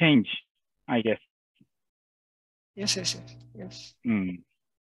big change, I guess. Yes.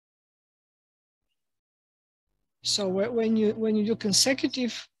 So when you do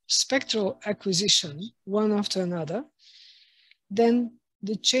consecutive spectral acquisition, one after another, then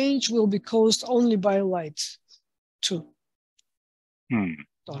the change will be caused only by light too. Not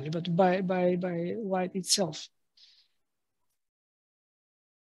only, but by light itself.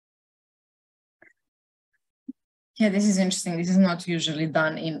 Yeah, this is interesting. This is not usually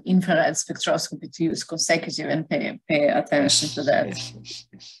done in infrared spectroscopy to use consecutive and pay attention to that. Yes.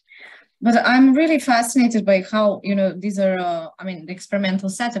 But I'm really fascinated by how, these are, the experimental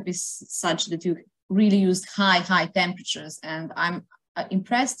setup is such that you really used high temperatures. And I'm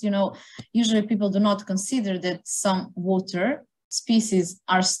impressed, usually people do not consider that some water species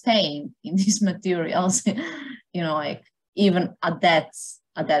are staying in these materials, like even at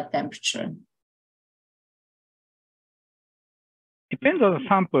that temperature. Depends on the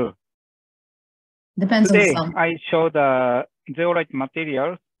sample. Depends Today, on the sample. I show the zeolite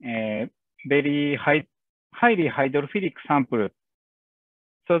materials, very highly hydrophilic sample.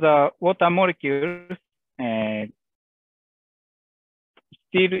 So the water molecules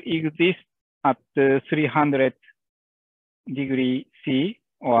still exist at 300 degrees C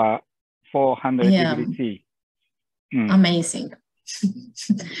or 400 degrees C. Amazing.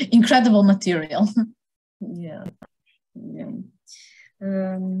 Incredible material. Yeah.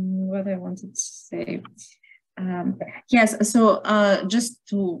 What I wanted to say. Yes, so just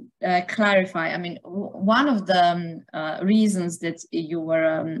to clarify, one of the reasons that you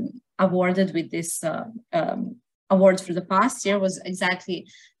were awarded with this award for the past year was exactly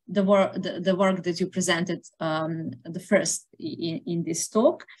the work that you presented the first in this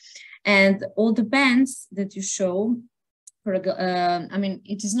talk, and all the bands that you show.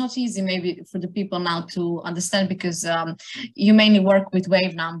 It is not easy maybe for the people now to understand because you mainly work with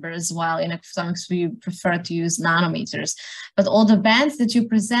wave numbers, while in Aquaphotomics we prefer to use nanometers. But all the bands that you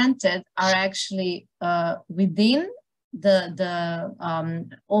presented are actually within the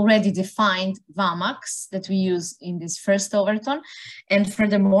already defined VAMAX that we use in this first overton. And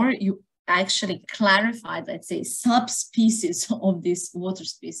furthermore, you actually clarified, let's say, subspecies of this water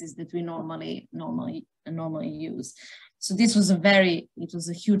species that we normally use. So this was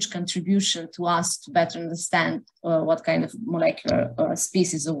a huge contribution to us to better understand what kind of molecular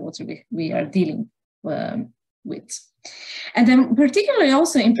species of water we are dealing with. And I'm particularly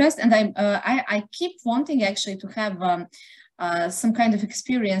also impressed, and I keep wanting actually to have some kind of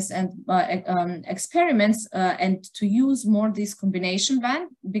experience and experiments and to use more this combination band,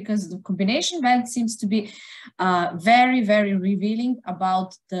 because the combination band seems to be very, very revealing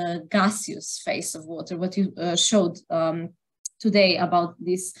about the gaseous phase of water, what you showed today about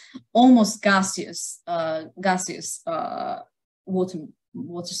this almost gaseous water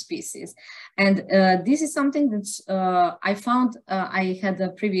species. And this is something that I found. I had a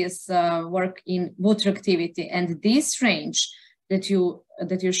previous work in water activity, and this range that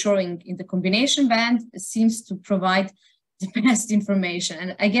you're showing in the combination band seems to provide the best information.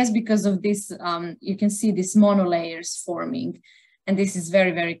 And I guess because of this, you can see these monolayers forming, and this is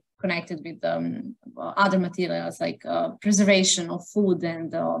very, very connected with other materials like preservation of food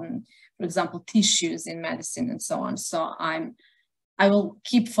and, for example, tissues in medicine and so on. So I will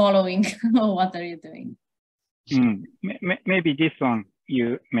keep following. What are you doing? Maybe this one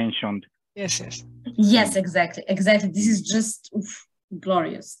you mentioned. Yes. Yes, exactly. This is just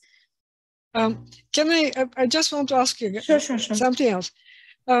glorious. I just want to ask you Sure. something else.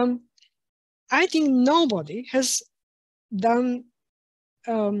 I think nobody has done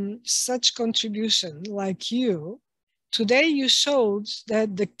such contribution like you. Today you showed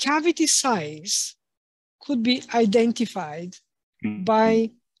that the cavity size could be identified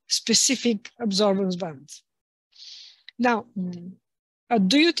by specific absorbance bands. Now,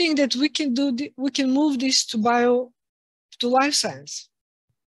 do you think that we can move this to life science?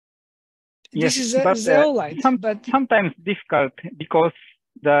 Yes, this is a but zeolite, but sometimes difficult because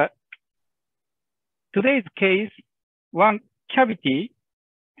today's case, one cavity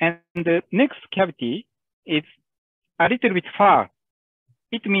and the next cavity is a little bit far.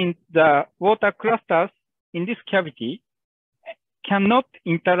 It means the water clusters in this cavity cannot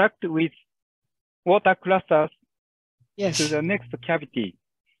interact with water clusters to the next cavity.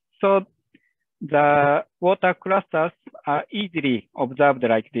 So the water clusters are easily observed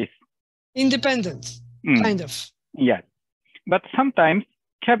like this. Independent, kind of. Yes. But sometimes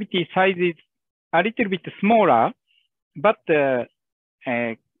cavity size is a little bit smaller, but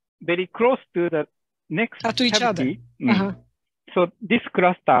very close to the next to each cavity. other. So this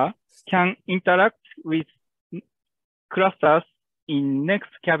cluster can interact with clusters in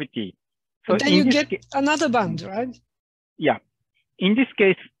next cavity. So then you get another band, right? Yeah. In this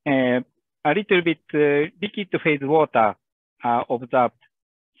case, a little bit liquid phase water are observed.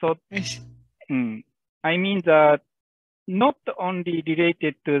 So I mean that not only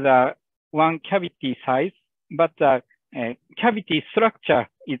related to the one cavity size, but the cavity structure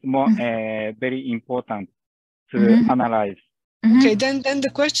is more very important to analyze. Okay, then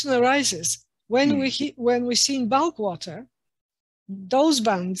the question arises: when we see in bulk water those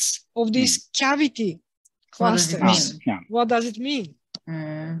bands of these cavity clusters, what does it mean?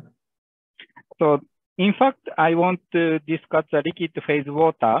 So in fact, I want to discuss the liquid phase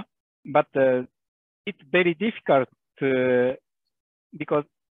water, but it's very difficult to, because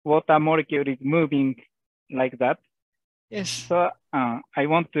water molecule is moving like that. Yes. So I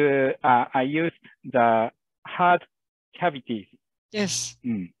want to, I used the hard cavities. Yes.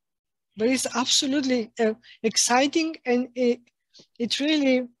 But it's absolutely exciting, and it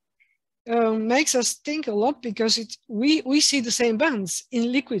really makes us think a lot, because we see the same bands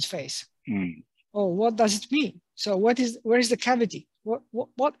in liquid phase. Oh, what does it mean? So where is the cavity?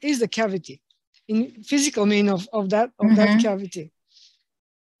 What is the cavity in physical mean of that cavity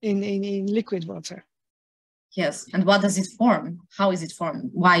in liquid water? Yes, and what does it form? How is it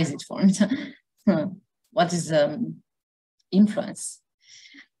formed? Why is it formed? What is the influence?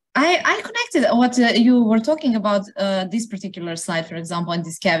 I connected what you were talking about, this particular slide, for example, and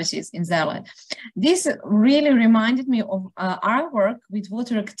these cavities in zeolite. This really reminded me of our work with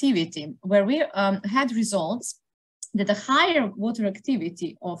water activity, where we had results that the higher water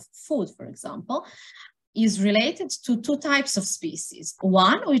activity of food, for example, is related to two types of species.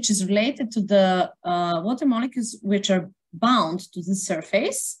 One, which is related to the water molecules which are bound to the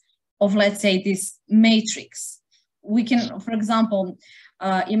surface of, let's say, this matrix. We can, for example,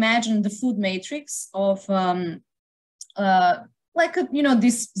 imagine the food matrix of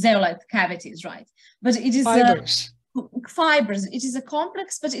these zeolite cavities, right? But it is fibers. It is a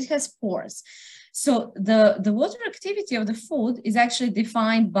complex, but it has pores. So the water activity of the food is actually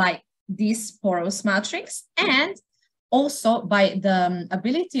defined by this porous matrix, and also by the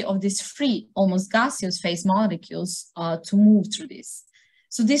ability of these free, almost gaseous phase molecules to move through this.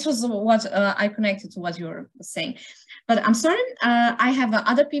 So this was what I connected to what you were saying. But I'm sorry, I have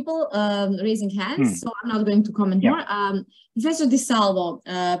other people raising hands, so I'm not going to comment more. Professor Di Salvo,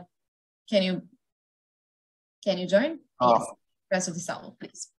 can you join? Yes, Professor Di Salvo,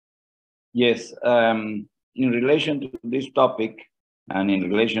 please. Yes, in relation to this topic and in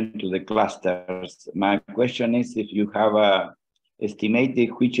relation to the clusters, my question is if you have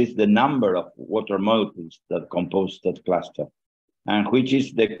estimated which is the number of water molecules that compose that cluster, and which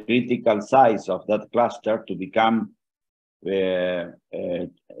is the critical size of that cluster to become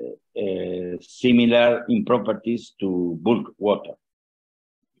similar in properties to bulk water?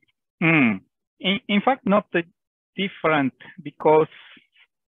 In fact, not different, because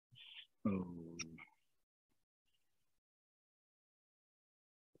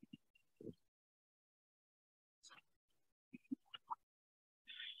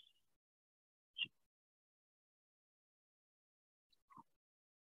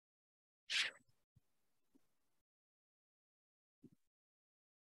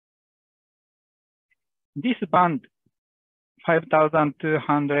this band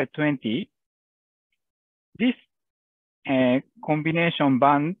 5220, this combination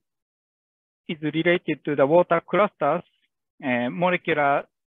band is related to the water clusters. Molecular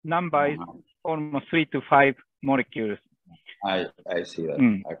number is almost 3 to 5 molecules. I see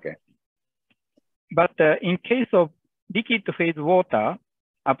that. Okay. But in case of liquid phase water,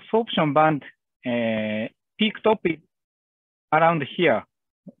 absorption band peak top is around here,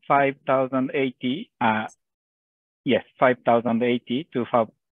 5080. Yes, 5080 to 5.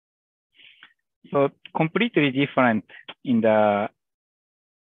 So completely different in the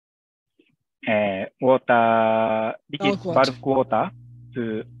water, liquid bulk water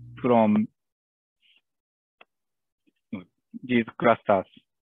from these clusters.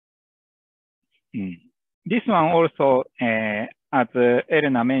 This one also, as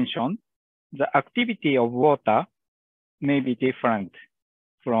Elena mentioned, the activity of water may be different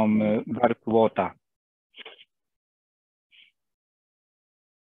from bulk water.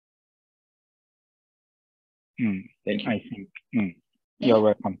 Thank you. I think. You're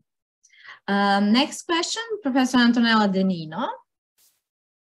welcome. Next question, Professor Antonella Denino.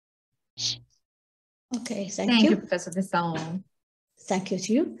 Okay, thank you. Professor Tessano. Thank you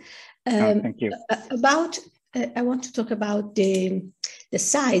to you. Thank you. I want to talk about the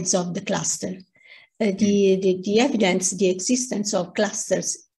size of the cluster. The evidence, the existence of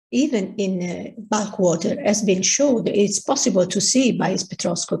clusters, even in bulk water, has been shown. It's possible to see by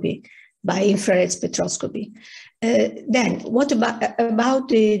spectroscopy, by infrared spectroscopy. Then, what about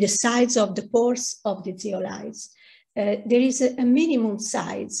the size of the pores of the zeolites? There is a minimum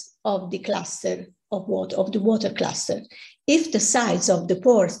size of the cluster of water, of the water cluster. If the size of the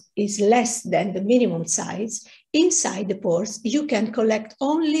pores is less than the minimum size, inside the pores, you can collect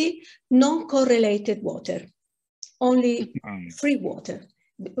only non-correlated water, only free water,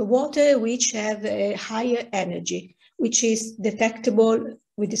 water which have a higher energy, which is detectable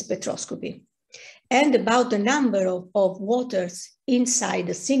with the spectroscopy. And about the number of waters inside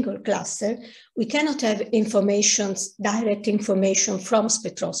a single cluster, we cannot have direct information from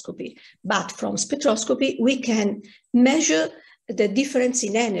spectroscopy, but from spectroscopy, we can measure the difference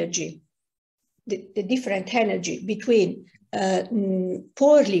in energy, the different energy between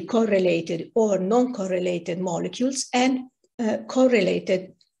poorly correlated or non-correlated molecules and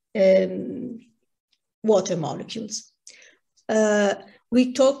correlated water molecules.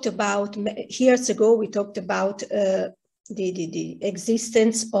 We talked about, years ago, we talked about the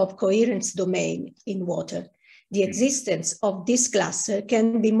existence of coherence domain in water. The existence of this cluster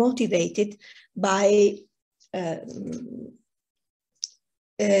can be motivated by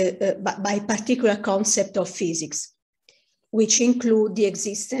particular concept of physics, which include the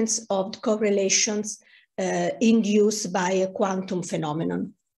existence of correlations induced by a quantum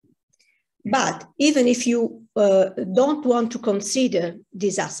phenomenon. But even if you don't want to consider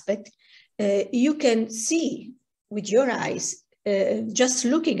this aspect, you can see with your eyes, just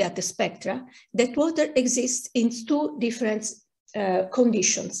looking at the spectra, that water exists in two different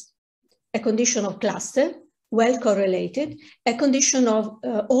conditions. A condition of cluster, well correlated, a condition of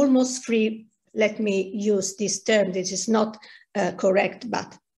almost free, let me use this term, this is not correct,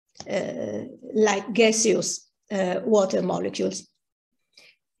 but like gaseous water molecules.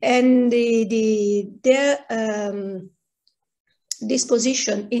 And their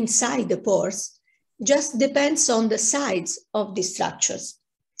disposition inside the pores just depends on the size of the structures.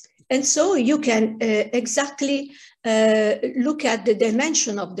 And so you can exactly look at the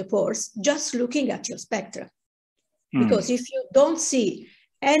dimension of the pores just looking at your spectra. Because if you don't see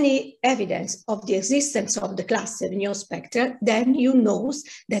any evidence of the existence of the cluster in your spectra, then you know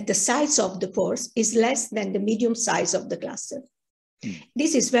that the size of the pores is less than the medium size of the cluster.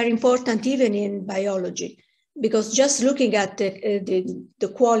 This is very important even in biology, because just looking at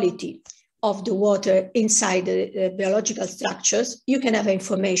the quality of the water inside the biological structures, you can have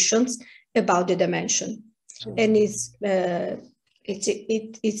information about the dimension. And it's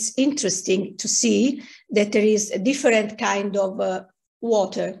interesting to see that there is a different kind of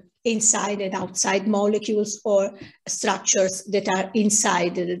water inside and outside molecules or structures that are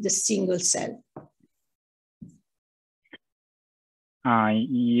inside the single cell.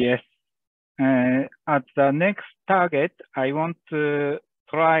 Yes. at the next target, I want to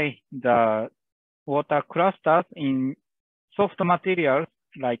try the water clusters in soft materials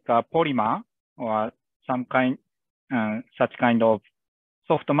like polymer or some kind, such kind of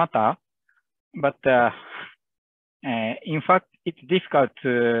soft matter. But in fact, it's difficult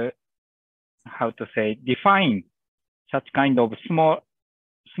to, how to say, define such kind of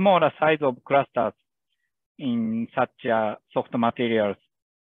smaller size of clusters in such soft materials,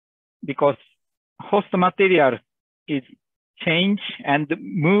 because host material is change and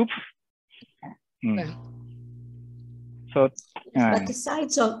move. Yeah. So, but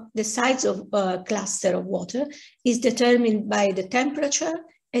the size of a cluster of water is determined by the temperature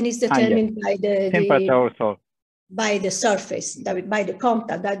and is determined yes. by the temperature also, by the surface, by the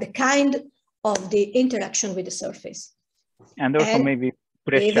contact, by the kind of the interaction with the surface, and also maybe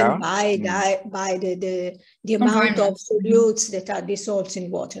pressure, even by the amount of solutes that are dissolved in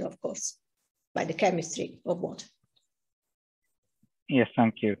water, of course, by the chemistry of water. Yes,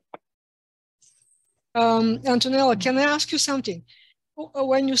 thank you. Antonella, can I ask you something?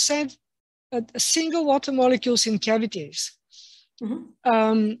 When you said single water molecules in cavities,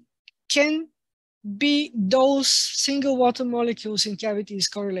 can be those single water molecules in cavities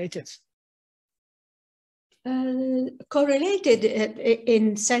correlated? Correlated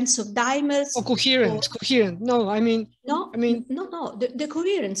in sense of dimers or coherent? Coherent? No, I mean no. The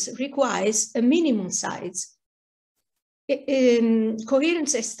coherence requires a minimum size.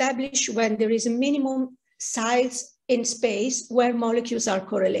 Coherence established when there is a minimum size in space where molecules are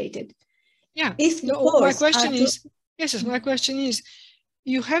correlated. Yeah. If my question is, yes, my question is,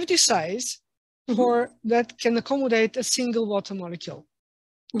 you have this size for that can accommodate a single water molecule.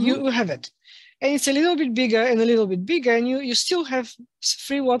 You have it. And it's a little bit bigger and a little bit bigger, and you still have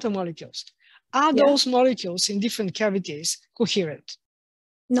 3 water molecules. Are those molecules in different cavities coherent?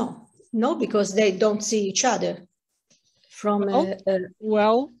 No, because they don't see each other.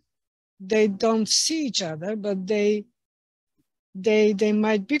 Well, they don't see each other, but they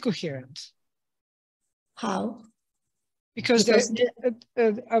might be coherent. How? Because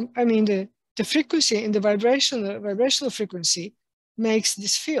I mean the frequency in the vibrational frequency makes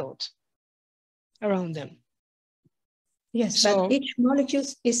this field around them. Yes, so, but each molecule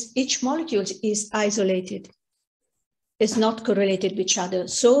is isolated. It's not correlated with each other.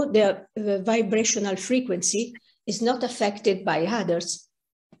 So their vibrational frequency is not affected by others.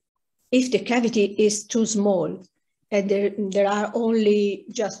 If the cavity is too small and there are only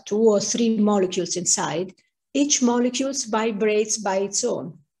just 2 or 3 molecules inside, each molecule vibrates by its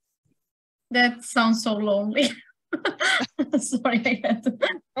own. That sounds so lonely. Sorry, I had to.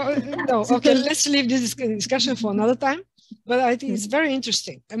 No, okay, let's leave this discussion for another time. But I think it's very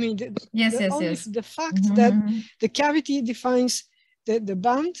interesting. I mean, the fact that the cavity defines the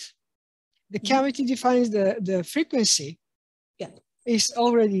band, the cavity defines the frequency, is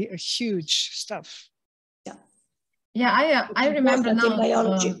already a huge stuff. Yeah, I remember now. In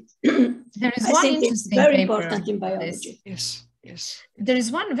biology. There is one interesting paper. Very important in biology. Yes. There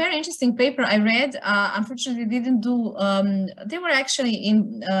is one very interesting paper I read. Unfortunately, didn't do. They were actually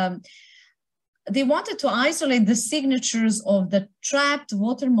in. They wanted to isolate the signatures of the trapped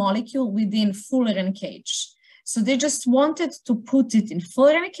water molecule within Fullerene cage. So they just wanted to put it in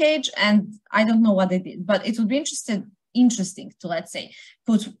Fullerene cage, and I don't know what they did, but it would be interesting to, let's say,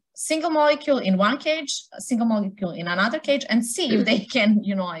 put single molecule in one cage, a single molecule in another cage, and see if they can,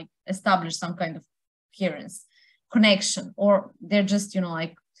 like establish some kind of coherence, connection, or they're just,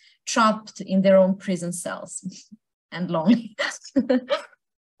 like trapped in their own prison cells and lonely.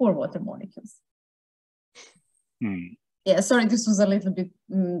 Poor water molecules. Yeah, sorry, this was a little bit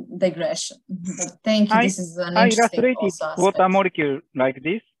digression, but thank you. This is an interesting illustrated water molecule like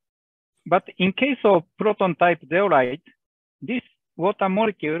this, but in case of proton type zeolite, this water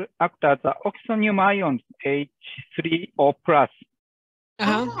molecule acts as oxonium ions H3O plus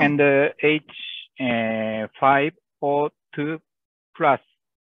and H5O2 plus.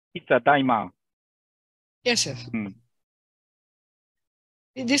 It's a dimer. Yes.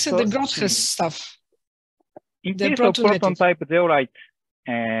 This is the Grothes stuff. In case of proton type zeolite,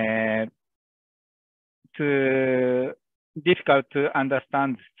 difficult to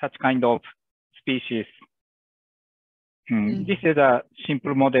understand such kind of species. This is a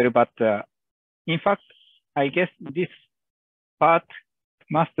simple model, but in fact, I guess this part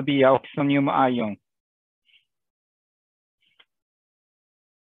must be oxonium ion.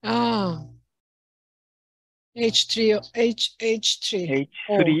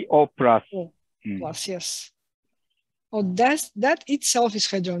 H3O plus. Plus, yes. Oh, that itself is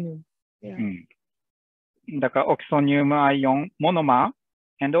hydronium. Yeah. だからオキソニウムアイオンモノマ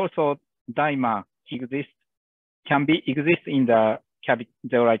ー and also dimer can exist in the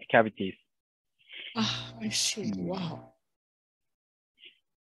zeolite cavities. Ah, I see. Wow.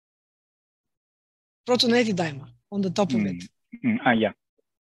 Protonated dimer on the top of it. Yeah.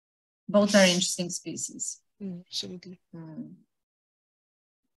 Both are interesting species. Absolutely.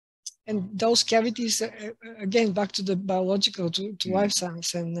 And those cavities, again, back to the biological, to life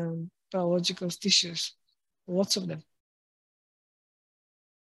science and biological tissues, lots of them.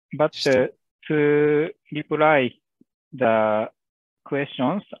 But to reply the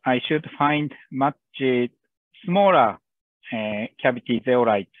questions, I should find much smaller cavity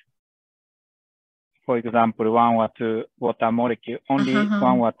zeolite. For example, 1 or 2 water molecule, only 1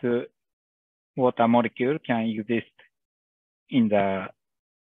 or 2 water molecule can exist in the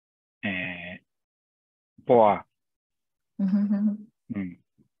pore.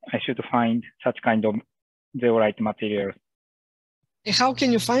 I should find such kind of zeolite materials. How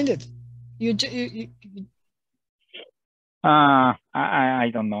can you find it? I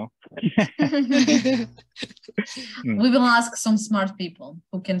don't know. We will ask some smart people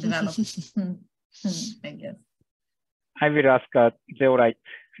who can develop. I guess. I will ask a zeolite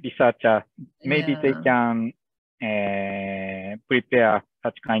researcher. Maybe they can prepare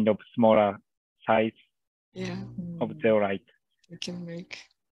such kind of smaller size of zeolite. We can make.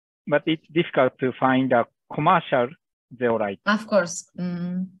 But it's difficult to find a commercial zeolite. Of course.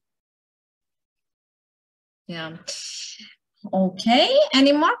 Yeah. Okay.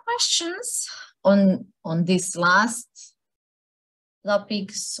 Any more questions on these last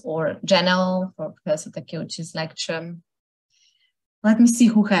topics or general for Professor Takeuchi's lecture? Let me see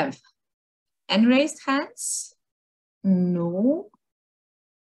who have. Any raised hands? No.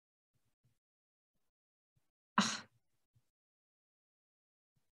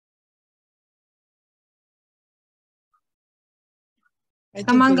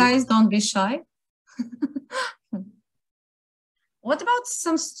 Come on, guys, don't be shy. What about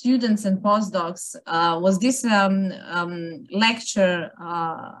some students and postdocs? Was this lecture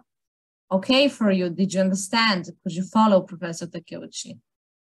okay for you? Did you understand? Could you follow Professor Takeuchi?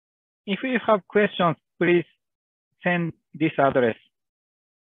 If you have questions, please send this address.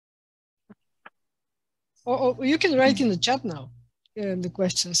 Or you can write in the chat now the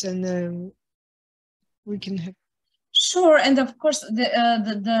questions, and we can have. Sure, and of course,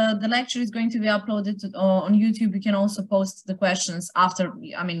 the lecture is going to be uploaded on YouTube. You can also post the questions after.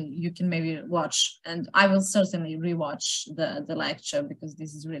 I mean, you can maybe watch, and I will certainly rewatch the lecture because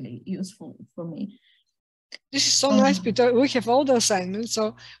this is really useful for me. This is so nice, Peter. We have all the assignments,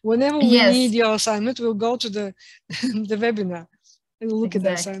 so whenever we need your assignment, we'll go to the the webinar and look at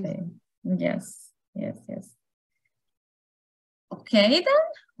the assignment. Yes. Okay, then.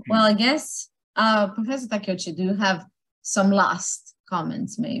 Well, I guess. Professor Takeuchi, do you have some last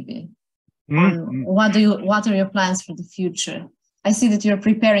comments, maybe? What are your plans for the future? I see that you're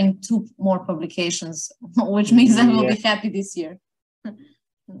preparing 2 more publications, which means I will be happy this year.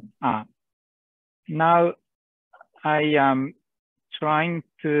 Now I am trying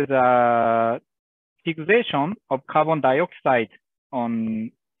to the fixation of carbon dioxide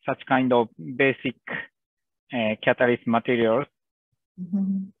on such kind of basic catalyst materials.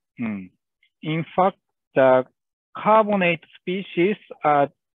 In fact, the carbonate species are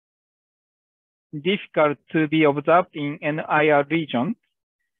difficult to be observed in NIR region.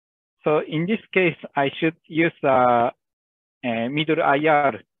 So in this case, I should use middle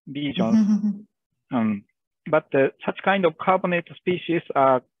IR region. But such kind of carbonate species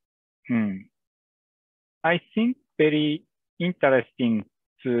are, I think, very interesting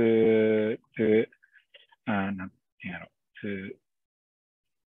to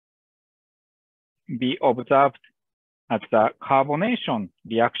be observed as the carbonation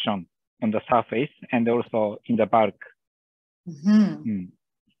reaction on the surface and also in the bulk.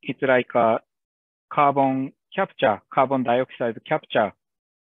 It's like a carbon dioxide capture.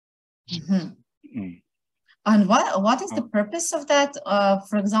 And what is the purpose of that?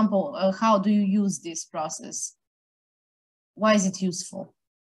 For example, how do you use this process? Why is it useful?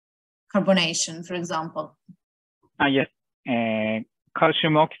 Carbonation, for example. Yes.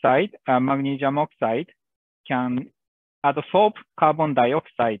 Calcium oxide, magnesium oxide can adsorb carbon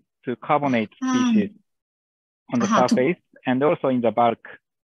dioxide to carbonate species on the surface and also in the bulk.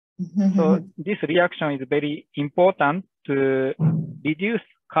 So this reaction is very important to reduce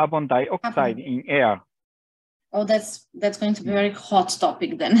carbon dioxide in air. Oh, that's going to be a very hot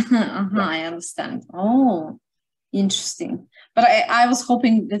topic then. I understand. Oh, interesting. But I was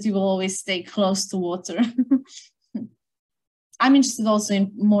hoping that you will always stay close to water. I'm interested also in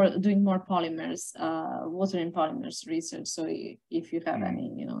doing more polymers, water in polymers research. So if you have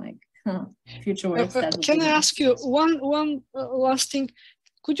any, you know, like future works, that would can be I ask you one last thing?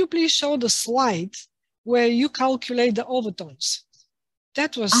 Could you please show the slide where you calculate the overtones?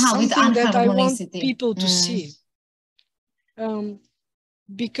 That was something that I want people to see.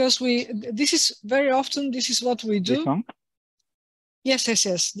 Because this is very often, this is what we do. This one? Yes,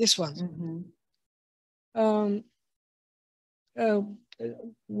 this one.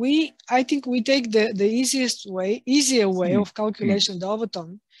 I think we take the easier way of calculation, the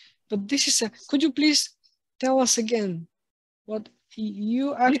overtone. But this is could you please tell us again what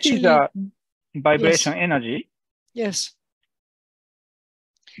you actually... This is a vibration energy. Yes.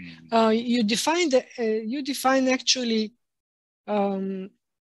 You define actually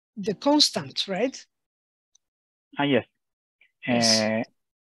the constant, right? Yes. Yes.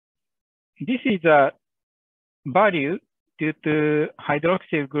 This is a value due to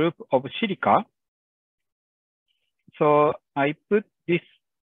hydroxyl group of silica. So I put this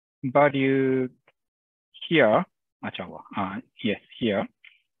value here. Yes, here.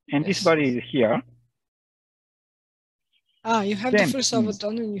 And this value is here. You have the first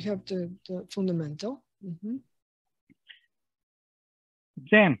overtone and you have the fundamental.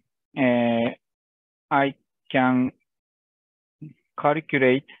 Then I can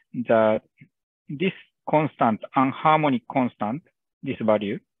calculate this constant, unharmonic constant, this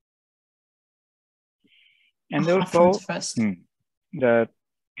value. And also the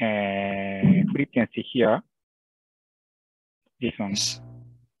frequency here, this one.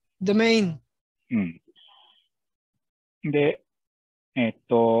 The main.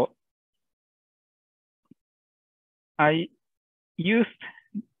 I used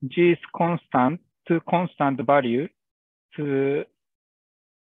this constant value to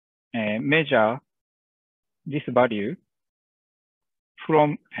measure this value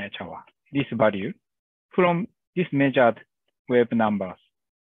from this measured wave numbers.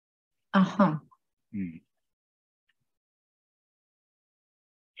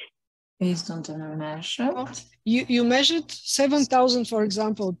 Based on the measure. You measured 7,000, for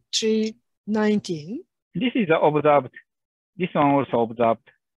example, 319. This is observed. This one also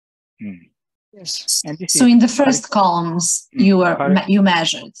observed. Yes. And so in the first columns, you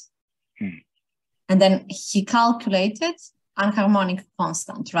measured. And then he calculated anharmonic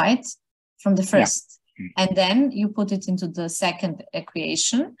constant, right? From the first. And then you put it into the second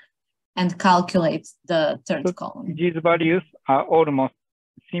equation and calculate the third column. These values are almost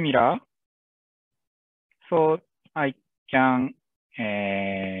similar. So I can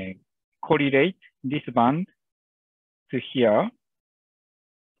correlate this band to here,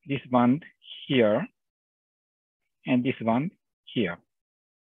 this band here, and this band here.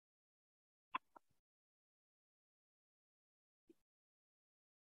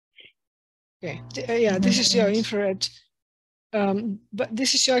 Okay, yeah, this is your infrared, but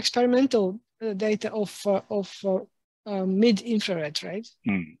this is your experimental data of mid-infrared, right?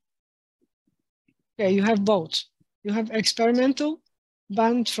 Yeah, you have both. You have experimental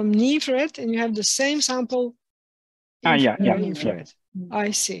band from near-infrared, and you have the same sample infrared.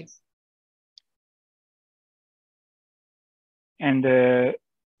 I see. And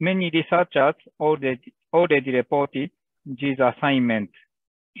many researchers already reported these assignments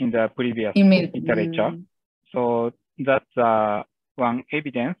in the previous literature. So that's one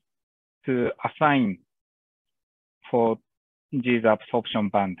evidence to assign for this absorption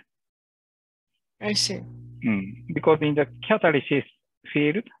band. I see. Because in the catalysis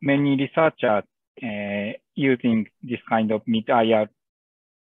field, many researchers using this kind of mid-IR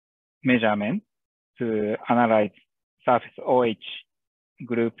measurement to analyze surface OH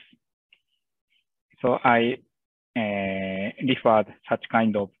groups. So I referred such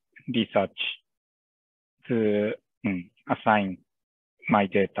kind of research to assign my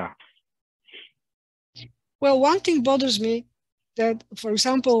data. Well, one thing bothers me that, for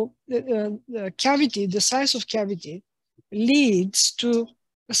example, the cavity, the size of cavity leads to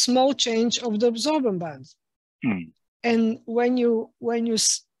a small change of the absorbent band. And when you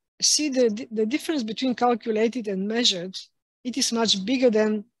see the difference between calculated and measured, it is much bigger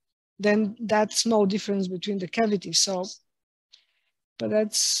than that small difference between the cavities. So, but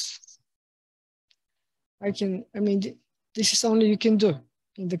that's, I mean, this is only you can do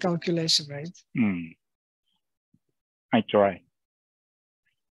in the calculation, right? I try.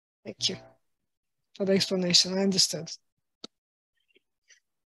 Thank you for the explanation. I understood.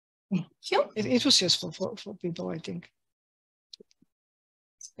 Thank you. It was useful for people, I think.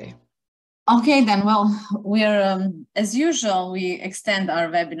 Okay, then, well, we're, as usual, we extend our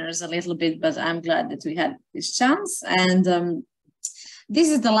webinars a little bit, but I'm glad that we had this chance. And this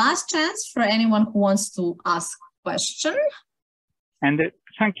is the last chance for anyone who wants to ask a question. And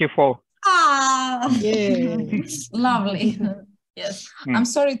thank you for. Yes. Lovely. Yes. I'm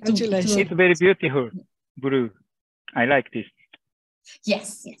sorry to. It's very beautiful, blue. I like this.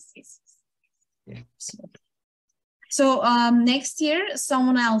 Yes. Yeah. So next year,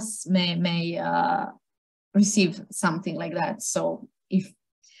 someone else may receive something like that. So if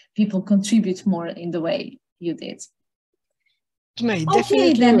people contribute more in the way you did. May,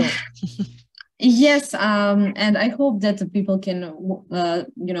 okay, then. Yes, and I hope that the people can,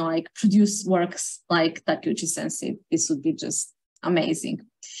 like produce works like Takeuchi Sensei. This would be just amazing.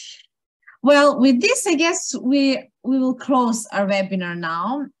 Well, with this, I guess we will close our webinar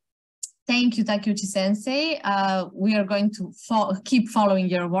now. Thank you, Takeuchi Sensei. We are going to keep following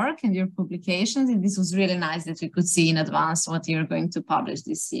your work and your publications. And this was really nice that we could see in advance what you're going to publish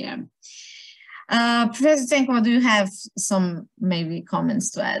this year. Professor Takeuchi, do you have some maybe comments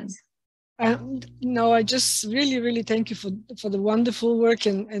to add? No, I just really thank you for the wonderful work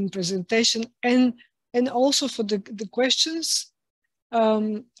and presentation, and also for the questions,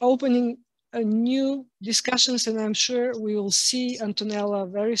 opening new discussions, and I'm sure we will see Antonella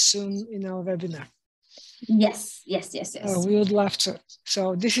very soon in our webinar. Yes. We would love to.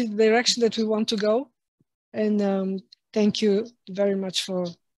 So this is the direction that we want to go, and thank you very much for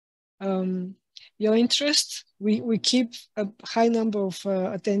your interest. We keep a high number of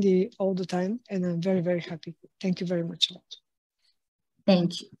attendees all the time, and I'm very happy. Thank you very much.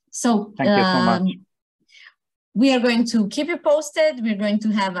 Thank you. So thank you so much. We are going to keep you posted. We're going to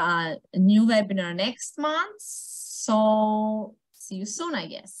have a new webinar next month. So see you soon, I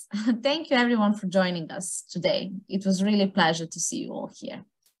guess. Thank you everyone for joining us today. It was really a pleasure to see you all here,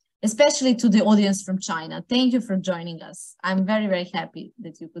 especially to the audience from China. Thank you for joining us. I'm very happy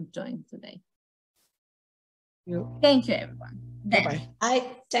that you could join today. Thank you, everyone. Bye-bye.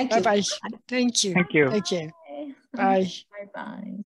 Thank you. Bye-bye. Thank you. Thank you. Take care. Bye. Bye-bye.